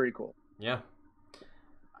pretty cool. Yeah.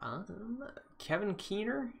 Kevin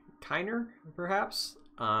Kiner, perhaps.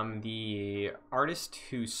 The artist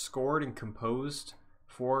who scored and composed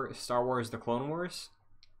for Star Wars: The Clone Wars,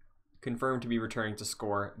 confirmed to be returning to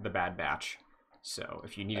score The Bad Batch. So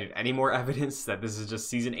if you needed any more evidence that this is just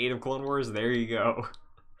season 8 of Clone Wars, there you go.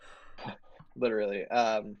 Literally.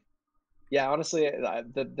 Yeah, honestly,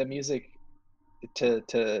 the music to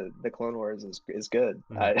the Clone Wars is good.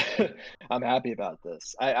 Mm-hmm. I'm happy about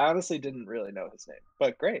this. I honestly didn't really know his name,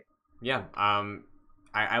 but great. Yeah.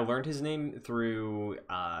 I learned his name through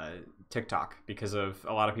TikTok because of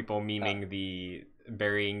a lot of people memeing the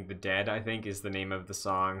 "Burying the Dead," I think is the name of the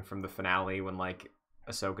song from the finale when like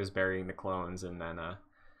Ahsoka's burying the clones and then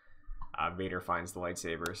Vader finds the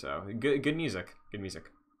lightsaber. So good music. Good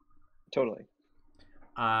music. Totally.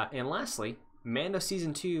 And lastly, Mando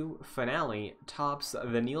Season 2 finale tops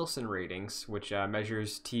the Nielsen ratings, which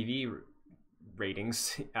measures TV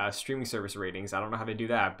ratings, streaming service ratings. I don't know how they do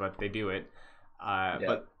that, but they do it.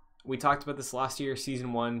 But we talked about this last year.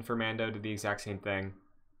 Season 1 for Mando did the exact same thing.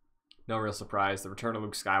 No real surprise. The Return of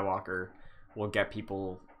Luke Skywalker will get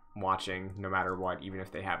people watching no matter what, even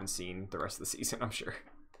if they haven't seen the rest of the season, I'm sure.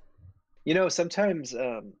 You know, sometimes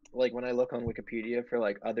like when I look on Wikipedia for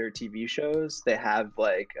like other TV shows, they have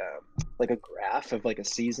like a graph of like a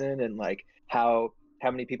season and like how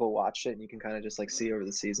many people watched it, and you can kind of just like see over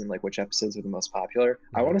the season like which episodes are the most popular.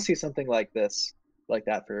 Mm-hmm. I want to see something like this, like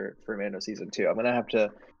that for Mando Season 2. I'm gonna have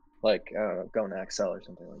to like go into Excel or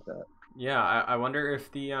something like that. Yeah, I wonder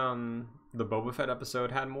if the Boba Fett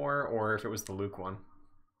episode had more, or if it was the Luke one.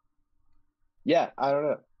 Yeah, I don't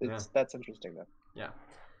know. That's interesting though. Yeah.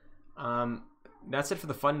 That's it for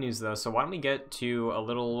the fun news, though. So why don't we get to a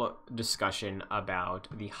little discussion about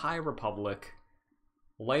The High Republic,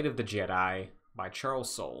 Light of the Jedi by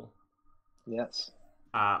Charles Soule. Yes.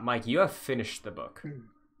 Mike, you have finished the book.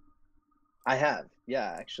 I have.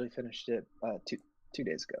 Yeah, I actually finished it 2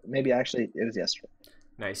 days ago. Maybe actually it was yesterday.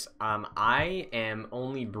 Nice. I am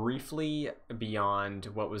only briefly beyond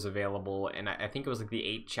what was available, and I think it was like the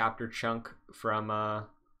 8-chapter chunk from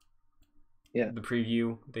the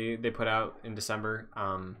preview they put out in December.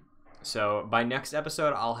 So by next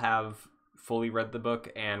episode I'll have fully read the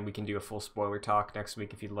book, and we can do a full spoiler talk next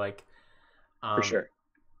week if you'd like. For sure.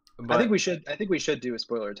 But I think we should do a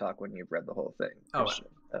spoiler talk when you've read the whole thing.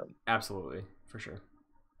 Absolutely, for sure.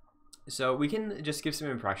 So we can just give some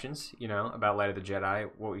impressions, about Light of the Jedi,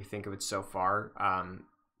 what we think of it so far.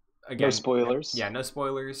 Again, no spoilers. Yeah, no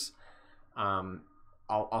spoilers.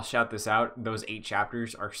 I'll shout this out. Those 8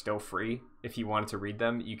 chapters are still free. If you wanted to read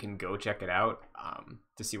them, you can go check it out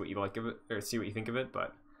to see what you like of it or see what you think of it.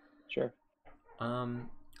 But sure.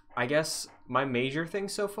 I guess my major thing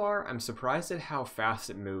so far, I'm surprised at how fast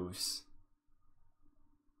it moves.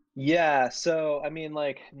 Yeah, so I mean,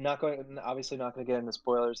 like, obviously not going to get into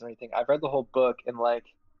spoilers or anything. I've read the whole book, and like,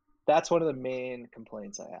 that's one of the main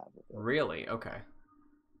complaints I have with it. Really? Okay.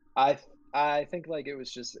 I think like it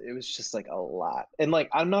was just like a lot, and like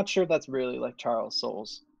I'm not sure if that's really like Charles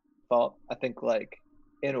Soule's fault. I think like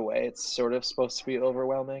in a way it's sort of supposed to be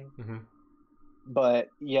overwhelming. Mm-hmm. But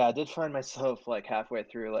yeah, I did find myself like halfway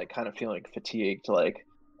through like kind of feeling fatigued, like,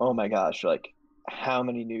 oh my gosh, like how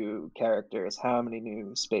many new characters, how many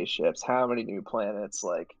new spaceships, how many new planets,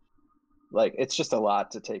 like it's just a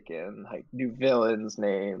lot to take in, like new villains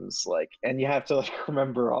names, like, and you have to like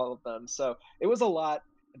remember all of them. So it was a lot.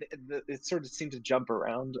 It sort of seemed to jump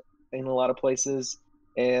around in a lot of places,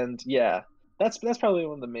 and yeah, that's probably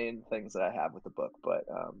one of the main things that I have with the book. But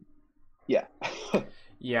yeah.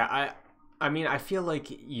 Yeah, I mean, I feel like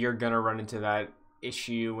you're gonna run into that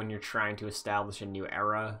issue when you're trying to establish a new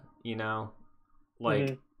era, like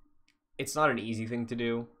Mm-hmm. It's not an easy thing to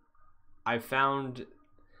do. I found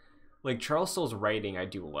like Charles Soule's writing I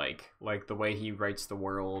do like the way he writes the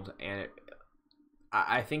world, and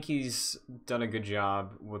I think he's done a good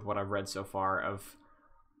job with what I've read so far of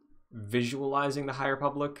visualizing the High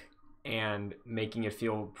Republic and making it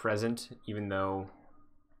feel present, even though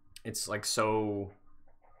it's like so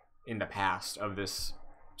in the past of this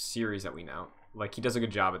series that we know. Like, he does a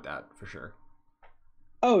good job at that for sure.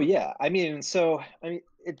 Oh yeah, I mean,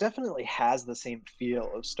 it definitely has the same feel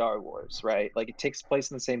of Star Wars, right? Like it takes place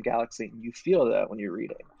in the same galaxy, and you feel that when you're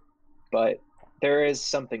reading. But there is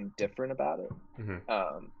something different about it.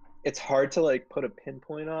 Mm-hmm. It's hard to like put a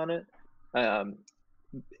pinpoint on it.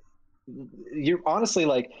 You're honestly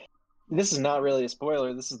like, this is not really a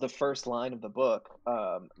spoiler. This is the first line of the book.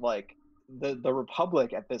 Like the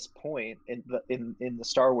Republic at this point in the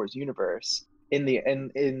Star Wars universe,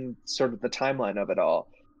 in sort of the timeline of it all,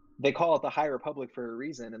 they call it the High Republic for a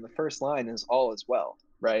reason, and the first line is "all is well,"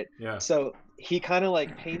 right? Yeah. So he kind of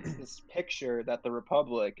like paints this picture that the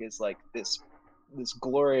Republic is like this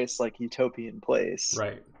glorious like utopian place.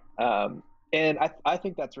 Right. And I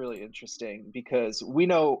think that's really interesting because we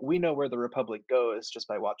know where the Republic goes just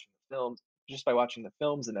by watching the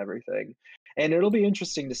films and everything. And it'll be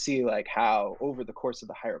interesting to see like how over the course of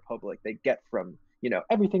the High Republic they get from,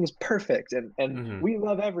 everything is perfect and we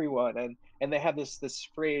love everyone, and they have this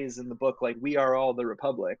phrase in the book like we are all the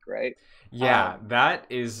Republic, right? Yeah, that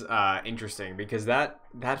is interesting because that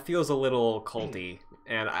feels a little culty,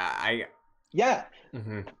 and yeah,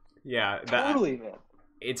 yeah, totally, man.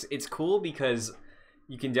 It's cool because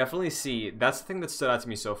you can definitely see that's the thing that stood out to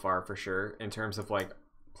me so far for sure in terms of like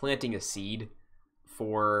planting a seed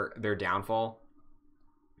for their downfall,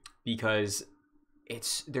 because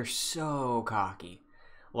they're so cocky,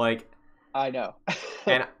 like I know.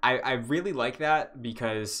 and I really like that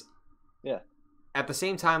because yeah, at the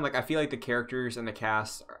same time, like I feel like the characters and the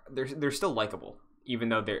cast they're still likable, even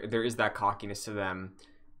though there is that cockiness to them,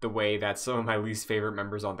 the way that some of my least favorite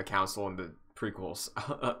members on the council in the prequels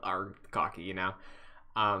are cocky,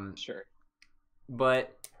 sure.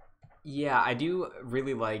 But yeah, I do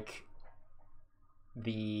really like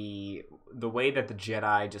the way that the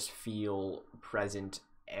Jedi just feel present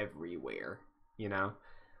everywhere,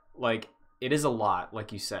 like it is a lot,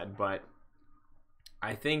 like you said, but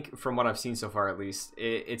I think from what I've seen so far, at least,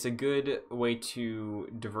 it's a good way to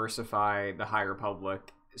diversify the High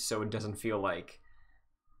Republic so it doesn't feel like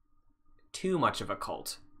too much of a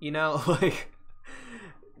cult, like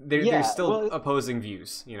there's still opposing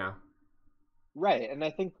views, Right. And I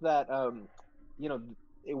think that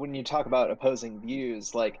when you talk about opposing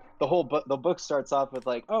views, like the book starts off with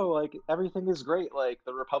like, oh, like everything is great, like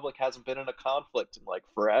the Republic hasn't been in a conflict in like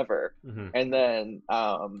forever. And then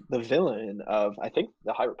the villain of, I think,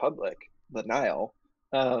 the High Republic, the Nile,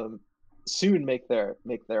 soon make their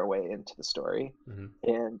way into the story.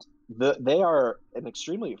 And they are an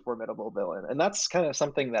extremely formidable villain, and that's kind of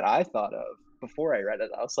something that I thought of before I read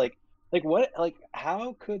it. I was like what, like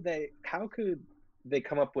how could they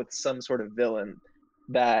come up with some sort of villain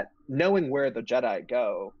that, knowing where the Jedi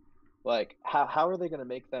go, like how are they going to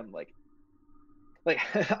make them like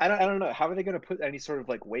I don't know, how are they going to put any sort of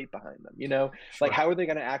like weight behind them, Sure. like how are they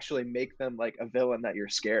going to actually make them like a villain that you're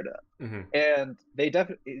scared of? And they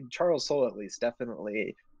definitely, Charles Soule at least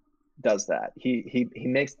definitely does that. He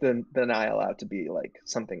makes the Nile out to be like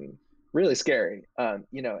something really scary, and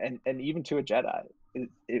even to a Jedi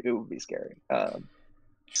it would be scary. Sure.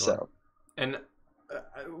 So, and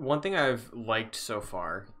one thing I've liked so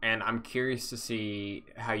far, and I'm curious to see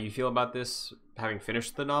how you feel about this having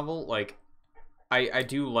finished the novel, like I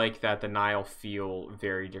do like that the Nile feel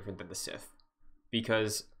very different than the Sith,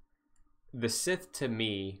 because the Sith, to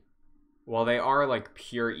me, while they are like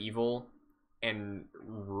pure evil and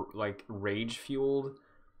like rage fueled,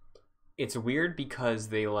 it's weird because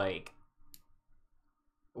they, like,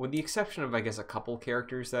 with the exception of I guess a couple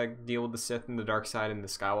characters that deal with the Sith and the dark side in the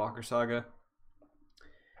Skywalker saga,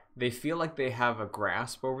 they feel like they have a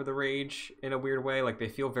grasp over the rage in a weird way. Like they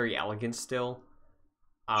feel very elegant still.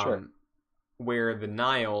 Sure. Where the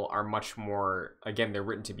Nile are much more, again, they're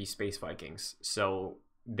written to be space Vikings, so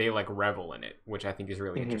they like revel in it, which I think is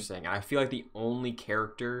really interesting. And I feel like the only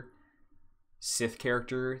Sith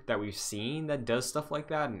character that we've seen that does stuff like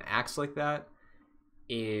that and acts like that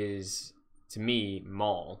is, to me,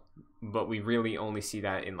 Maul, but we really only see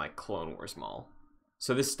that in like Clone Wars Maul.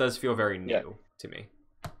 So this does feel very new to me.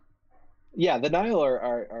 Yeah, the Nile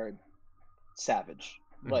are savage,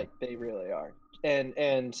 like they really are. And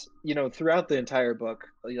throughout the entire book,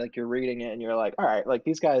 like you're reading it and you're like, all right, like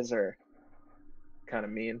these guys are kind of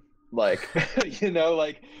mean, like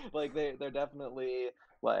like they're definitely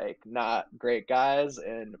like not great guys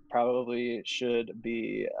and probably should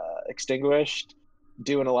be extinguished,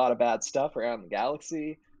 doing a lot of bad stuff around the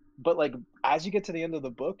galaxy. But like as you get to the end of the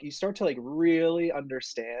book, you start to like really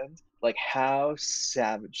understand like how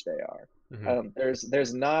savage they are.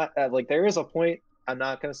 There's not like there is a point, I'm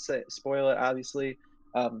not going to spoil it, obviously,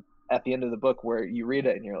 at the end of the book where you read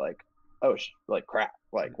it and you're like, oh, like crap,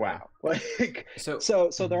 like wow, like so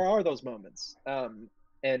there are those moments,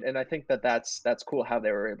 and I think that's cool how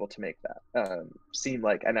they were able to make that seem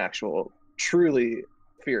like an actual truly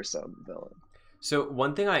fearsome villain. So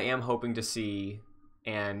one thing I am hoping to see,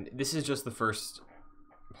 and this is just the first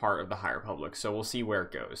part of the High Republic, so we'll see where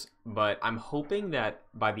it goes, but I'm hoping that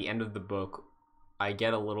by the end of the book I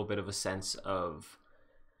get a little bit of a sense of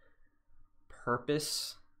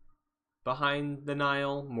purpose behind the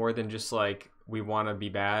Nile more than just like we want to be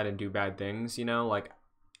bad and do bad things, you know? Like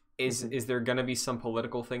is there going to be some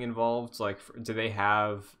political thing involved? Like do they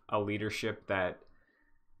have a leadership that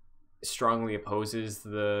strongly opposes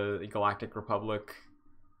the Galactic Republic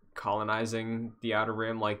colonizing the Outer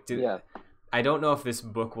Rim? Like I don't know if this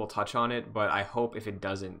book will touch on it, but I hope if it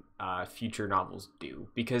doesn't, future novels do,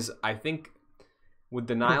 because I think with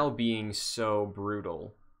the Nile being so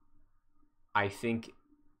brutal, I think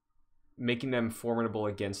making them formidable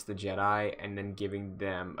against the Jedi and then giving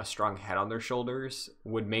them a strong head on their shoulders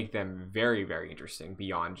would make them very, very interesting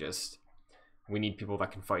beyond just we need people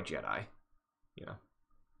that can fight Jedi, you know?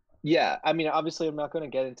 Yeah, I mean, obviously, I'm not going to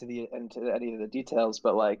get into any of the details,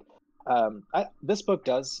 but like, this book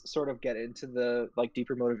does sort of get into the like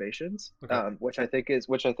deeper motivations, Okay. which I think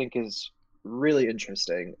is really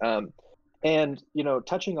interesting. And you know,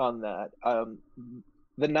 touching on that,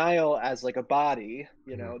 the Nile as like a body,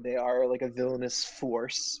 you know, they are like a villainous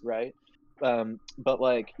force, right? But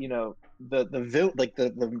like, you know, the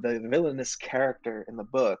villainous character in the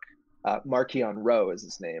book, Markion Rowe is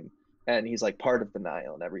his name, and he's like part of the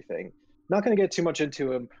Nile and everything. Not going to get too much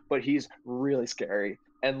into him, but he's really scary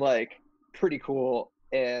and like pretty cool.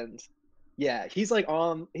 And yeah, he's like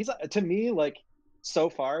to me, like so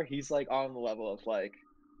far, he's like on the level of like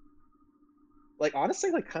honestly,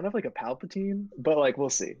 like kind of like a Palpatine, but like we'll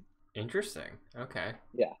see. Interesting. Okay.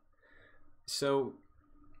 Yeah. So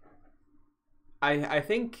I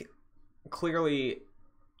think clearly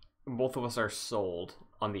both of us are sold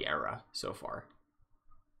on the era so far.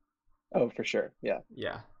 Oh, for sure. Yeah.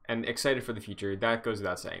 Yeah. And excited for the future. That goes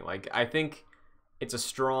without saying. Like I think it's a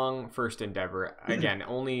strong first endeavor. Again,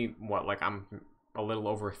 only what, like I'm a little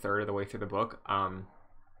over a third of the way through the book.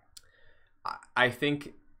 I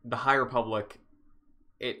think the High Republic,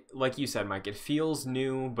 it, like you said, Mike, it feels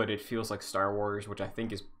new, but it feels like Star Wars, which I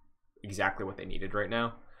think is exactly what they needed right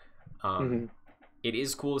now. It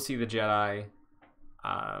is cool to see the Jedi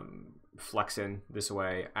flexing this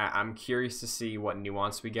way. I'm curious to see what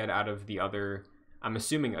nuance we get out of the other, I'm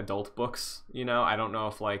assuming, adult books. You know, I don't know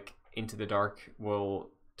if like Into the Dark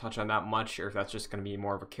will touch on that much, or if that's just going to be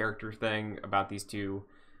more of a character thing about these two,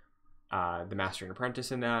 the Master and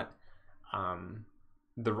Apprentice in that.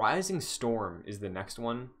 The Rising Storm is the next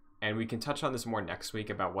one, and we can touch on this more next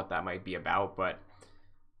week about what that might be about, but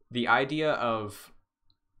the idea of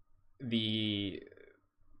the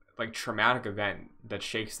like traumatic event that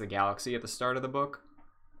shakes the galaxy at the start of the book,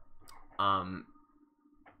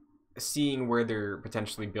 seeing where they're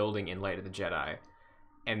potentially building in Light of the Jedi,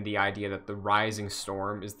 and the idea that the Rising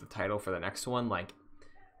Storm is the title for the next one, like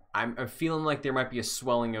I'm feeling like there might be a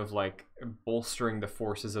swelling of like bolstering the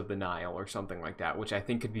forces of the Nile or something like that, which I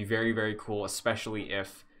think could be very, very cool, especially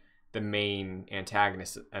if the main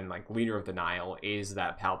antagonist and like leader of the Nile is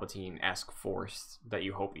that Palpatine-esque force that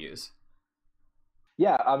you hope he is.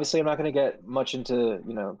 Yeah, obviously I'm not going to get much into,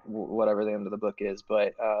 you know, whatever the end of the book is,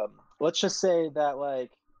 but let's just say that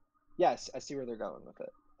like, yes, I see where they're going with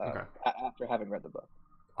it. Okay. After having read the book.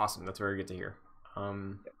 Awesome. That's very good to hear.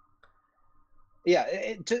 Yeah,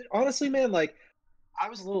 honestly, man, like I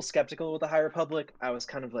was a little skeptical with the High Republic. I was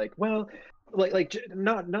kind of like, well, like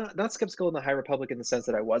not skeptical in the High Republic in the sense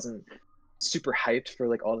that I wasn't super hyped for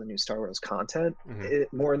like all the new Star Wars content.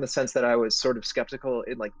 More in the sense that I was sort of skeptical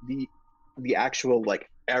in like the actual like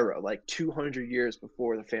era, like 200 years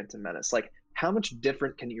before the Phantom Menace. Like, how much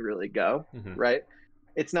different can you really go, right?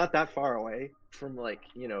 It's not that far away from like,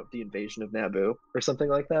 you know, the invasion of Naboo or something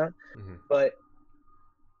like that. But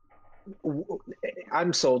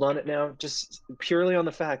I'm sold on it now, just purely on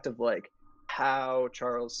the fact of like how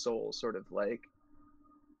Charles Soule sort of like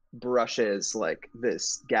brushes like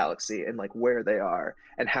this galaxy and like where they are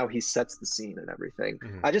and how he sets the scene and everything.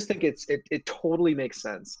 I just think it totally makes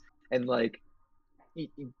sense. And like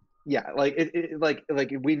yeah, like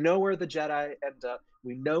like we know where the Jedi end up,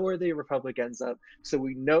 we know where the Republic ends up, so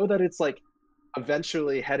we know that it's like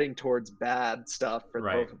eventually heading towards bad stuff for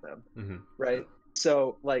both of them, right?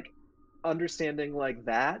 So like understanding like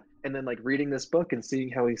that and then like reading this book and seeing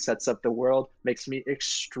how he sets up the world makes me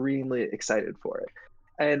extremely excited for it.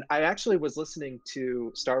 And I actually was listening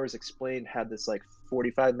to Star Wars Explained, had this like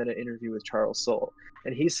 45-minute interview with Charles Soule,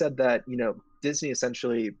 and he said that, you know, Disney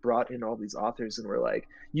essentially brought in all these authors and were like,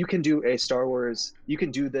 you can do a Star Wars, you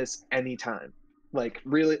can do this anytime, like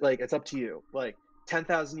really, like it's up to you, like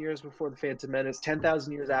 10,000 years before the Phantom Menace,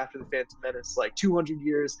 10,000 years after the Phantom Menace, like 200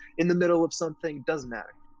 years in the middle of something, doesn't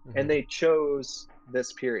matter. And they chose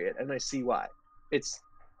this period, and I see why. It's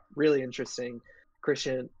really interesting.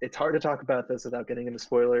 Christian, it's hard to talk about this without getting into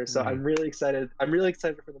spoilers, so I'm really excited. I'm really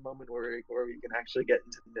excited for the moment where we can actually get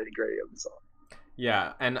into the nitty-gritty of this all.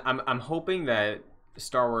 Yeah, and I'm hoping that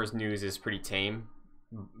Star Wars news is pretty tame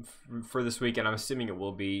for this week, and I'm assuming it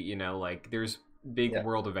will be. You know, like there's big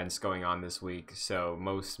world events going on this week, so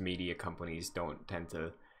most media companies don't tend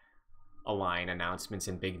to align announcements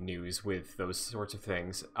and big news with those sorts of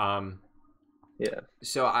things.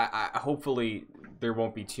 So I hopefully there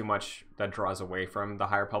won't be too much that draws away from the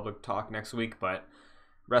High Republic talk next week, but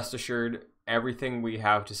rest assured, everything we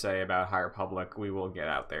have to say about High Republic, we will get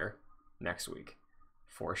out there next week,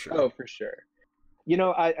 for sure. Oh, for sure. You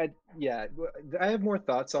know, I have more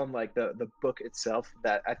thoughts on like the book itself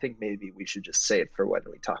that I think maybe we should just save for when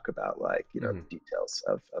we talk about like, you know, the details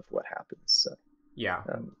of what happens. So yeah,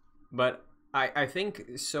 but I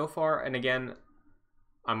think so far, and again,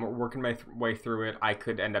 I'm working my way through it. I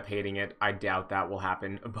could end up hating it. I doubt that will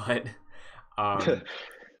happen, but I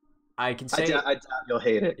can say I doubt you'll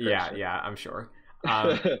hate it. Yeah, I'm sure.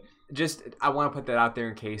 Just I want to put that out there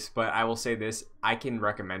in case, but I will say this: I can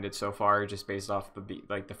recommend it so far, just based off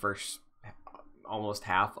the first almost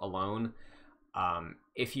half alone.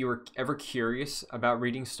 If you were ever curious about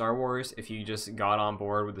reading Star Wars, if you just got on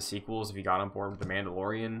board with the sequels, if you got on board with The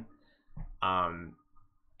Mandalorian,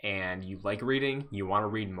 and you like reading, you want to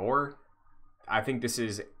read more, I think this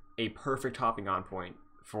is a perfect hopping on point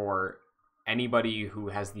for anybody who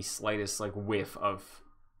has the slightest like whiff of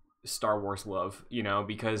Star Wars love, you know,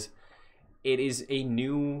 because it is a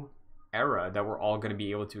new era that we're all going to be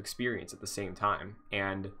able to experience at the same time,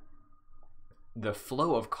 and the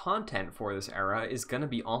flow of content for this era is going to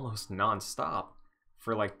be almost nonstop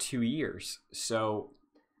for like 2 years. So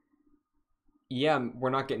yeah, we're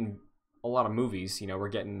not getting a lot of movies, you know, we're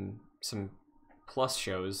getting some plus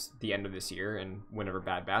shows the end of this year and whenever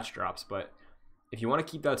Bad Batch drops, but if you want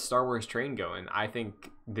to keep that Star Wars train going, I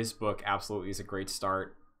think this book absolutely is a great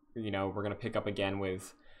start. You know, we're going to pick up again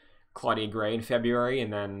with Claudia Gray in February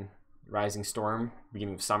and then Rising Storm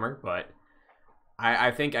beginning of summer, but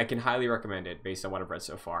I think I can highly recommend it based on what I've read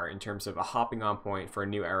so far in terms of a hopping on point for a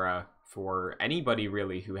new era for anybody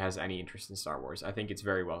really who has any interest in Star Wars. I think it's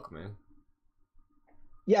very welcoming.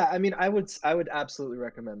 Yeah, I mean, I would absolutely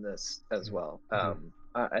recommend this as well.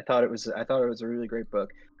 I thought it was a really great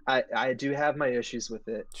book. I do have my issues with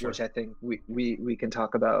it, which I think we can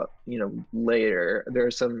talk about, you know, later. There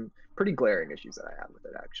are some pretty glaring issues that I have with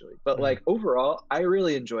it actually, but like overall, I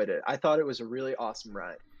really enjoyed it. I thought it was a really awesome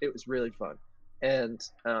ride. It was really fun, and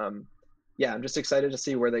yeah, I'm just excited to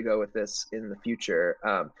see where they go with this in the future.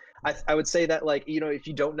 I would say that, like, you know, if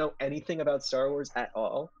you don't know anything about Star Wars at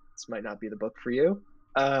all, this might not be the book for you.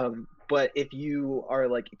 But if you are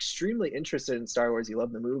like extremely interested in Star Wars, you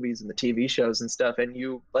love the movies and the TV shows and stuff, and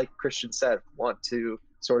you, like Christian said, want to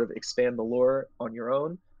sort of expand the lore on your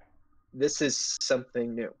own, this is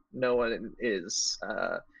something new. No one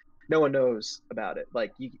knows about it.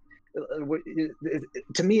 Like,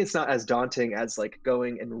 to me, it's not as daunting as like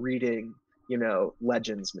going and reading, you know,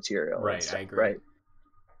 Legends material. Right, stuff, I agree. Right.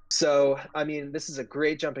 So, I mean, this is a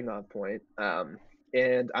great jumping off point.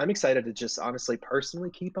 And I'm excited to just honestly personally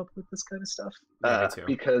keep up with this kind of stuff. Me too.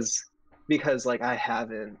 Because like I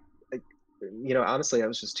haven't, you know, honestly, I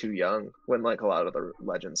was just too young when like a lot of the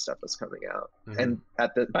Legend stuff was coming out, and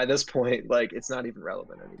by this point, like it's not even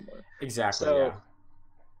relevant anymore. Exactly.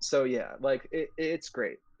 So yeah, like it's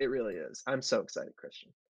great. It really is. I'm so excited, Christian.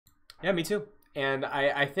 Yeah, me too. And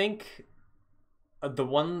I think the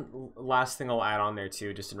one last thing I'll add on there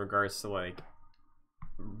too, just in regards to like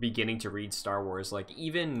beginning to read Star Wars, like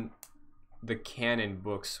even the canon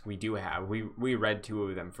books we do have, we read 2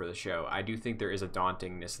 of them for the show. I do think there is a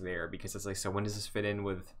dauntingness there because it's like, so when does this fit in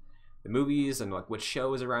with the movies and like which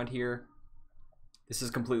show is around here? This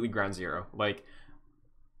is completely ground zero. Like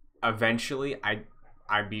eventually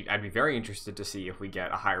I'd be very interested to see if we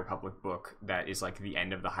get a High Republic book that is like the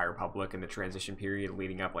end of the High Republic and the transition period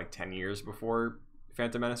leading up like 10 years before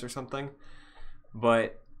Phantom Menace or something.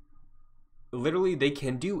 But literally they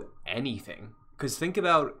can do anything, because think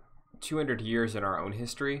about 200 years in our own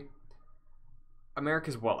history.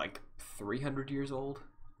 America's what, like 300 years old,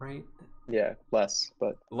 right? Yeah, less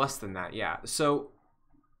than that. Yeah, so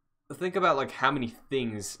think about like how many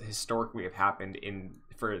things historically have happened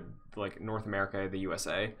for like North America, the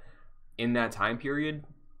USA, in that time period.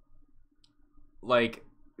 Like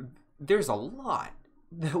there's a lot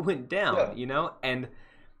that went down, you know. And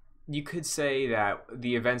you could say that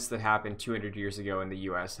the events that happened 200 years ago in the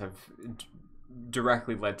US have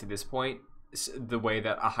directly led to this point, the way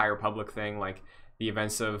that a High Republic thing, like the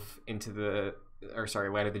events of Light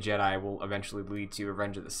of the Jedi, will eventually lead to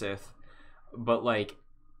Revenge of the Sith. But like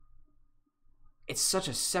it's such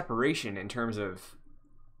a separation in terms of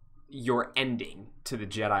your ending to the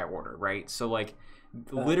Jedi Order, right? So like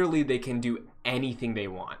Literally, they can do anything they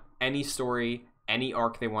want. Any story, any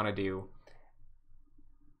arc they want to do.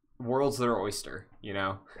 World's their oyster, you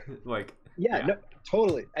know? Like, yeah, no,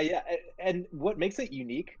 totally. Yeah, and what makes it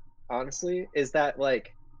unique, honestly, is that,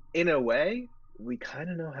 like, in a way, we kind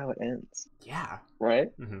of know how it ends. Yeah.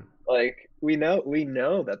 Right? Mm-hmm. Like, we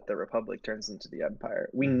know that the Republic turns into the Empire.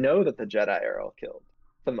 We know that the Jedi are all killed,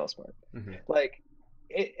 for the most part. Mm-hmm. Like,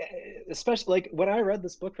 especially, like, when I read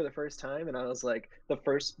this book for the first time, and I was like, the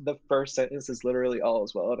first sentence is literally all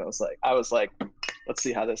is well, and I was like, let's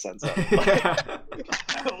see how this ends up.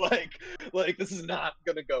 Like this is not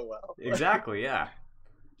gonna go well. Exactly, yeah.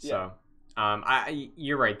 So,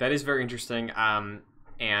 you're right. That is very interesting. And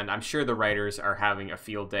I'm sure the writers are having a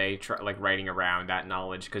field day, writing around that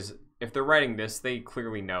knowledge, because if they're writing this, they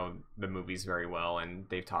clearly know the movies very well, and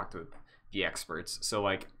they've talked with the experts. So,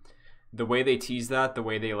 like, the way they tease that, the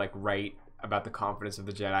way they, like, write about the confidence of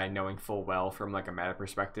the Jedi, knowing full well from, like, a meta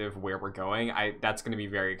perspective where we're going, that's going to be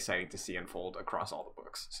very exciting to see unfold across all the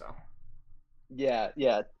books. So. Yeah,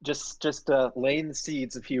 just laying the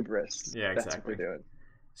seeds of hubris. Yeah, exactly. That's what they're doing.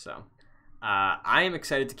 So, I am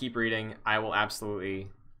excited to keep reading. I will absolutely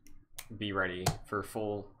be ready for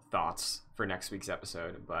full thoughts for next week's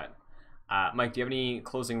episode. But, Mike, do you have any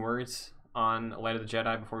closing words on Light of the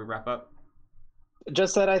Jedi before we wrap up?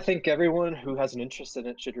 Just that I think everyone who has an interest in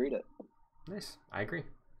it should read it. Nice. I agree.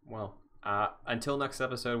 Well, until next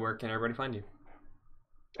episode, where can everybody find you?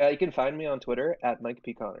 You can find me on Twitter at Mike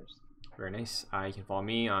P. Connors. Very nice. You can follow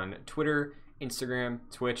me on Twitter, Instagram,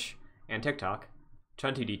 Twitch, and TikTok,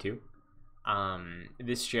 Chunty2D2.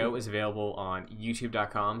 This show is available on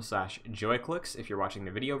youtube.com/joyclicks if you're watching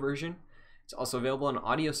the video version. It's also available on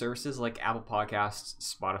audio services like Apple Podcasts,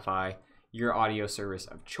 Spotify, your audio service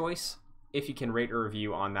of choice. If you can rate or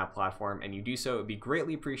review on that platform and you do so, it would be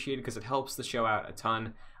greatly appreciated because it helps the show out a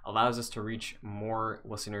ton, allows us to reach more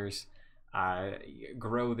listeners,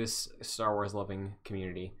 grow this Star Wars loving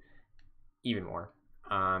community even more.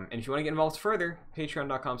 And if you want to get involved further,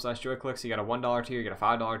 patreon.com/joyclicks. You got a $1 tier, you get a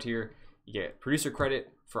 $5 tier, you get producer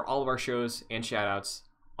credit for all of our shows and shoutouts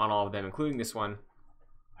on all of them, including this one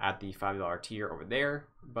at the $5 tier over there.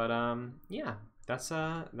 But yeah, that's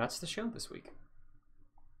the show this week.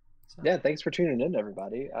 So. Yeah, thanks for tuning in,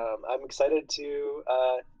 everybody. I'm excited to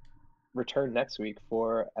return next week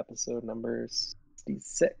for episode number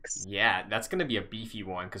 66. Yeah, that's gonna be a beefy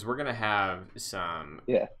one because we're gonna have some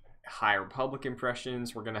High Republic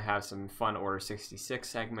impressions. We're gonna have some fun Order 66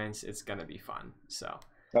 segments. It's gonna be fun. So.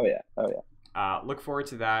 Oh yeah. Look forward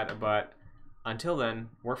to that. But until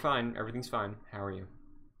then, we're fine. Everything's fine. How are you?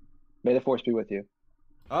 May the Force be with you.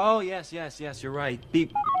 Oh yes, you're right.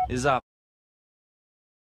 Beep is up.